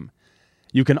Forum.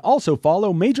 You can also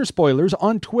follow Major Spoilers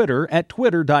on Twitter at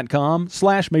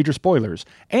twitter.com/majorspoilers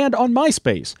and on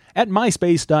MySpace at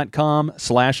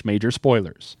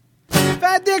myspace.com/majorspoilers.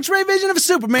 Fat the X-ray vision of a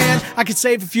Superman. I could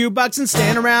save a few bucks and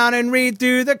stand around and read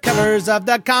through the covers of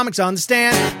the comics on the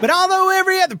stand. But although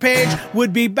every other page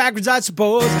would be backwards, I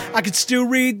suppose I could still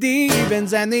read the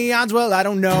evens and the odds. Well, I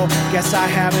don't know. Guess I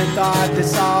haven't thought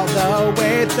this all the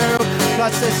way through.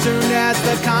 Plus, as soon as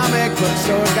the comic book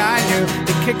store guy knew,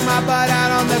 he kicked my butt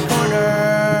out on the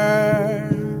corner.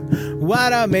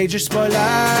 What a major spoiler.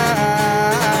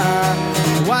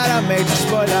 What a major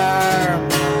spoiler.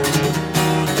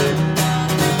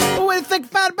 Think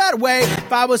about a better way.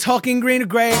 If I was hulking green or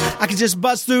gray, I could just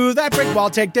bust through that brick wall,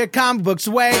 take their comic books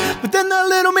away. But then the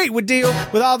little meat would deal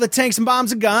with all the tanks and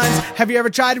bombs and guns. Have you ever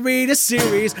tried to read a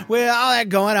series with all that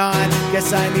going on?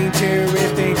 Guess I need to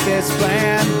rethink this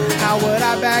plan. How would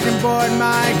I back and board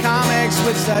my comics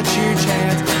with such huge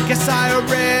hands? Guess I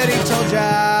already told ya.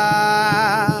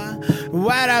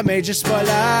 What a major spoiler.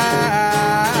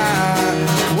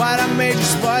 What a major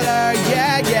spoiler.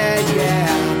 Yeah, yeah, yeah.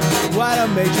 What a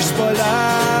major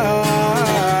spoiler.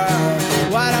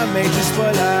 What a major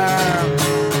spoiler.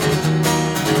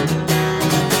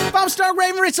 If I'm Stark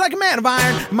Raven, rich like a man of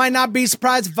iron, I might not be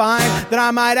surprised to find that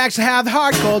I might actually have the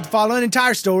heart cold to follow an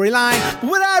entire storyline. But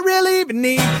would I really even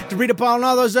need to read up on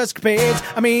all those escapades?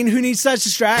 I mean, who needs such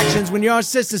distractions when your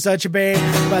sister's such a babe?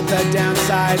 But the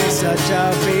downside is such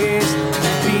a beast.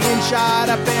 Being shot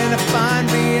up in a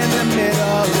funny in the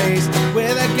Middle East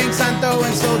with a gang sign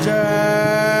throwing soldier.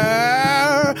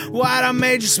 What a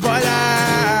major spoiler.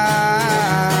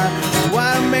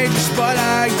 What a major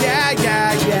spoiler. Yeah,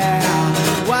 yeah,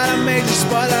 yeah. What a major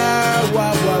spoiler.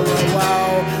 Whoa, whoa, whoa,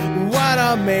 whoa. What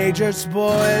a major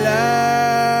spoiler.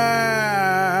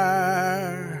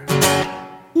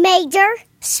 Major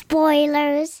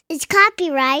Spoilers is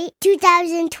copyright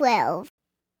 2012.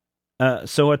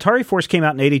 So Atari Force came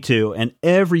out in 82, and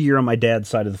every year on my dad's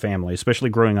side of the family, especially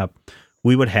growing up,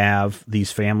 we would have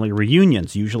these family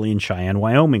reunions, usually in Cheyenne,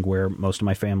 Wyoming, where most of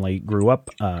my family grew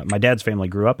up. My dad's family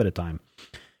grew up at a time.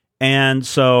 And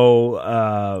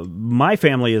so my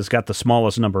family has got the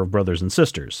smallest number of brothers and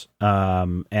sisters.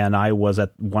 And I was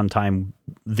at one time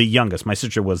the youngest. My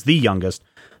sister was the youngest,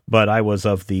 but I was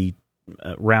of the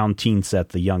round teen set,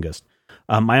 the youngest.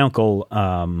 My uncle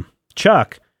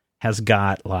Chuck has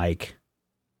got like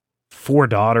 4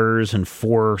 daughters and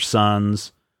 4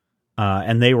 sons,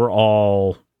 and they were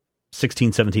all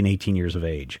 16, 17, 18 years of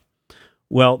age.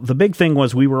 Well, the big thing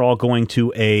was we were all going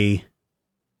to a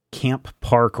camp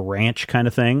park ranch kind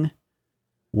of thing,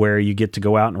 where you get to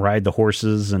go out and ride the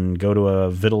horses and go to a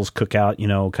victuals cookout, you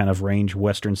know, kind of range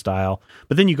Western style.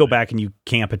 But then you go back and you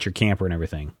camp at your camper and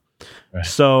everything. Right.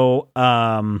 So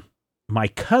my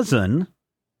cousin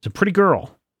is a pretty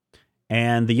girl,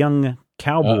 and the young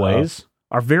cowboys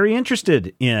are very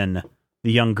interested in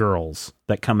the young girls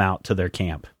that come out to their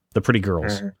camp, the pretty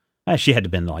girls. She had to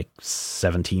have been like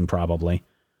 17 probably.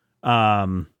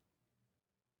 And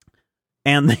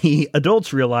the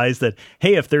adults realize that,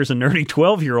 hey, if there's a nerdy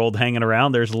 12-year-old hanging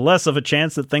around, there's less of a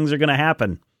chance that things are going to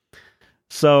happen.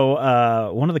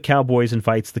 So one of the cowboys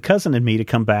invites the cousin and me to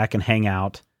come back and hang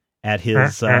out at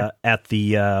his at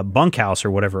the bunkhouse or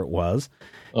whatever it was.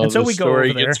 And so we go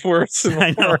over there. Gets worse and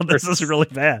I know, worse. this is really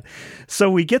bad. So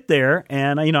we get there,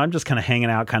 and I'm just kind of hanging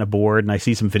out, kind of bored, and I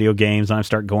see some video games, and I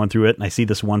start going through it, and I see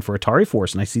this one for Atari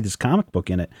Force, and I see this comic book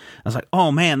in it. I was like,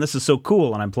 oh man, this is so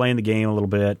cool, and I'm playing the game a little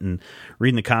bit and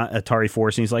reading the Atari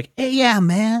Force, and he's like, hey, yeah,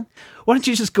 man, why don't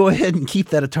you just go ahead and keep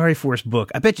that Atari Force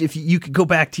book? I bet you if you could go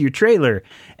back to your trailer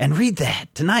and read that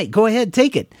tonight, go ahead,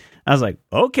 take it. I was like,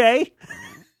 okay.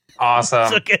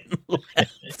 Awesome. Took it and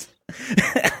left.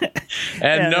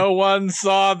 And no one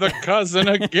saw the cousin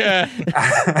again.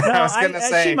 I was gonna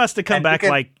say she must have come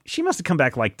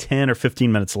back like 10 or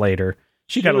 15 minutes later.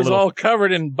 She got was a little, all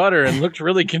covered in butter and looked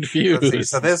really confused. let's see,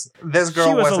 so this girl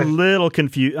she was a wasn't. little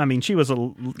confused. I mean, she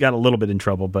got a little bit in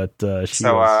trouble, but she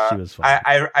was fine.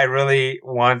 I really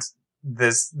want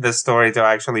this story to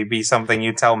actually be something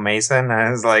you tell Mason,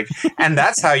 and it's like, and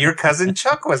that's how your cousin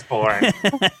Chuck was born.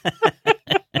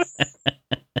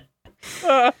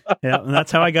 Yeah, and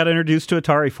that's how I got introduced to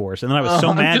Atari Force. And then I was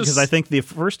so mad because I think the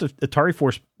first Atari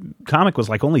Force comic was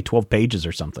like only 12 pages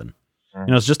or something.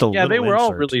 It's just a little they were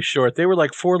all really short. They were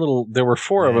like there were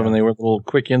four of them, and they were little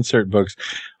quick insert books.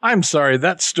 I'm sorry,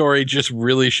 that story just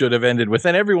really should have ended with,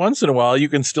 and every once in a while you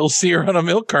can still see her on a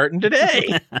milk carton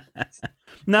today.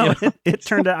 No, it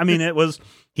turned out, I mean,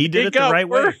 he did it the right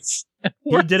way.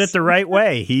 He did it the right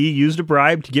way. He used a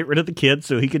bribe to get rid of the kids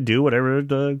so he could do whatever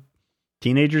the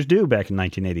teenagers do back in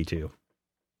 1982.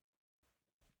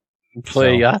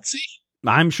 Play Yahtzee?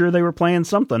 I'm sure they were playing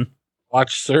something.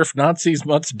 Watch Surf Nazis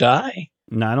Must Die?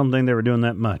 No, I don't think they were doing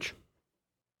that much.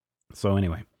 So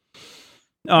anyway.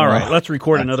 All right, let's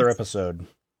record another episode.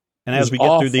 And as we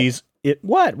get through these,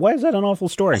 what? Why is that an awful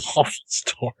story? Awful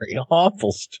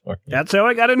story. That's how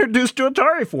I got introduced to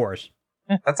Atari Force.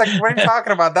 That's like, what are you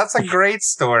talking about? That's a great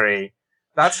story.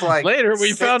 That's like later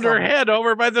we found her head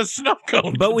over by the snow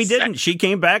cone. But we didn't. She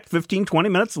came back 15, 20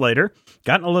 minutes later,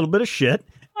 got in a little bit of shit,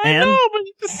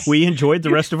 we enjoyed the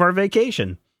rest of our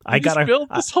vacation. I got build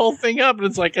this whole thing up, and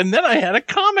it's like, and then I had a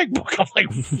comic book. I'm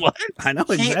like, what? I know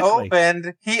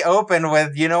exactly. He opened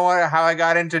with, how I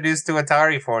got introduced to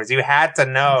Atari Force. You had to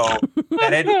know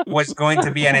that it was going to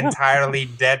be an entirely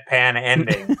deadpan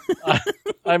ending.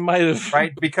 I might have,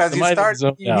 right? Because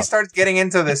he starts getting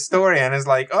into this story, and is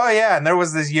like, oh yeah, and there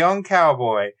was this young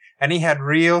cowboy, and he had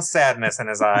real sadness in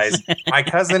his eyes. My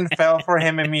cousin fell for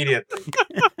him immediately.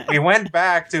 We went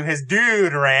back to his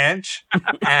dude ranch,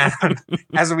 and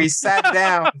as we sat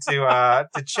down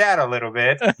to chat a little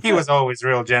bit, he was always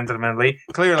real gentlemanly,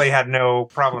 clearly had no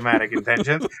problematic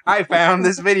intentions. I found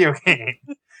this video game.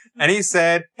 And he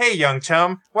said, hey, young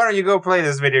chum, why don't you go play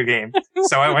this video game?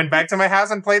 So I went back to my house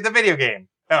and played the video game.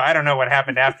 Oh, I don't know what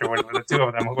happened afterwards with the two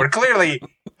of them who were clearly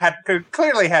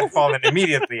had fallen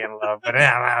immediately in love. But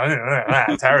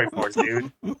Atari Force,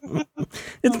 dude.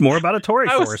 It's more about Atari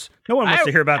Force. No one wants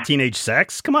to hear about teenage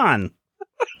sex. Come on.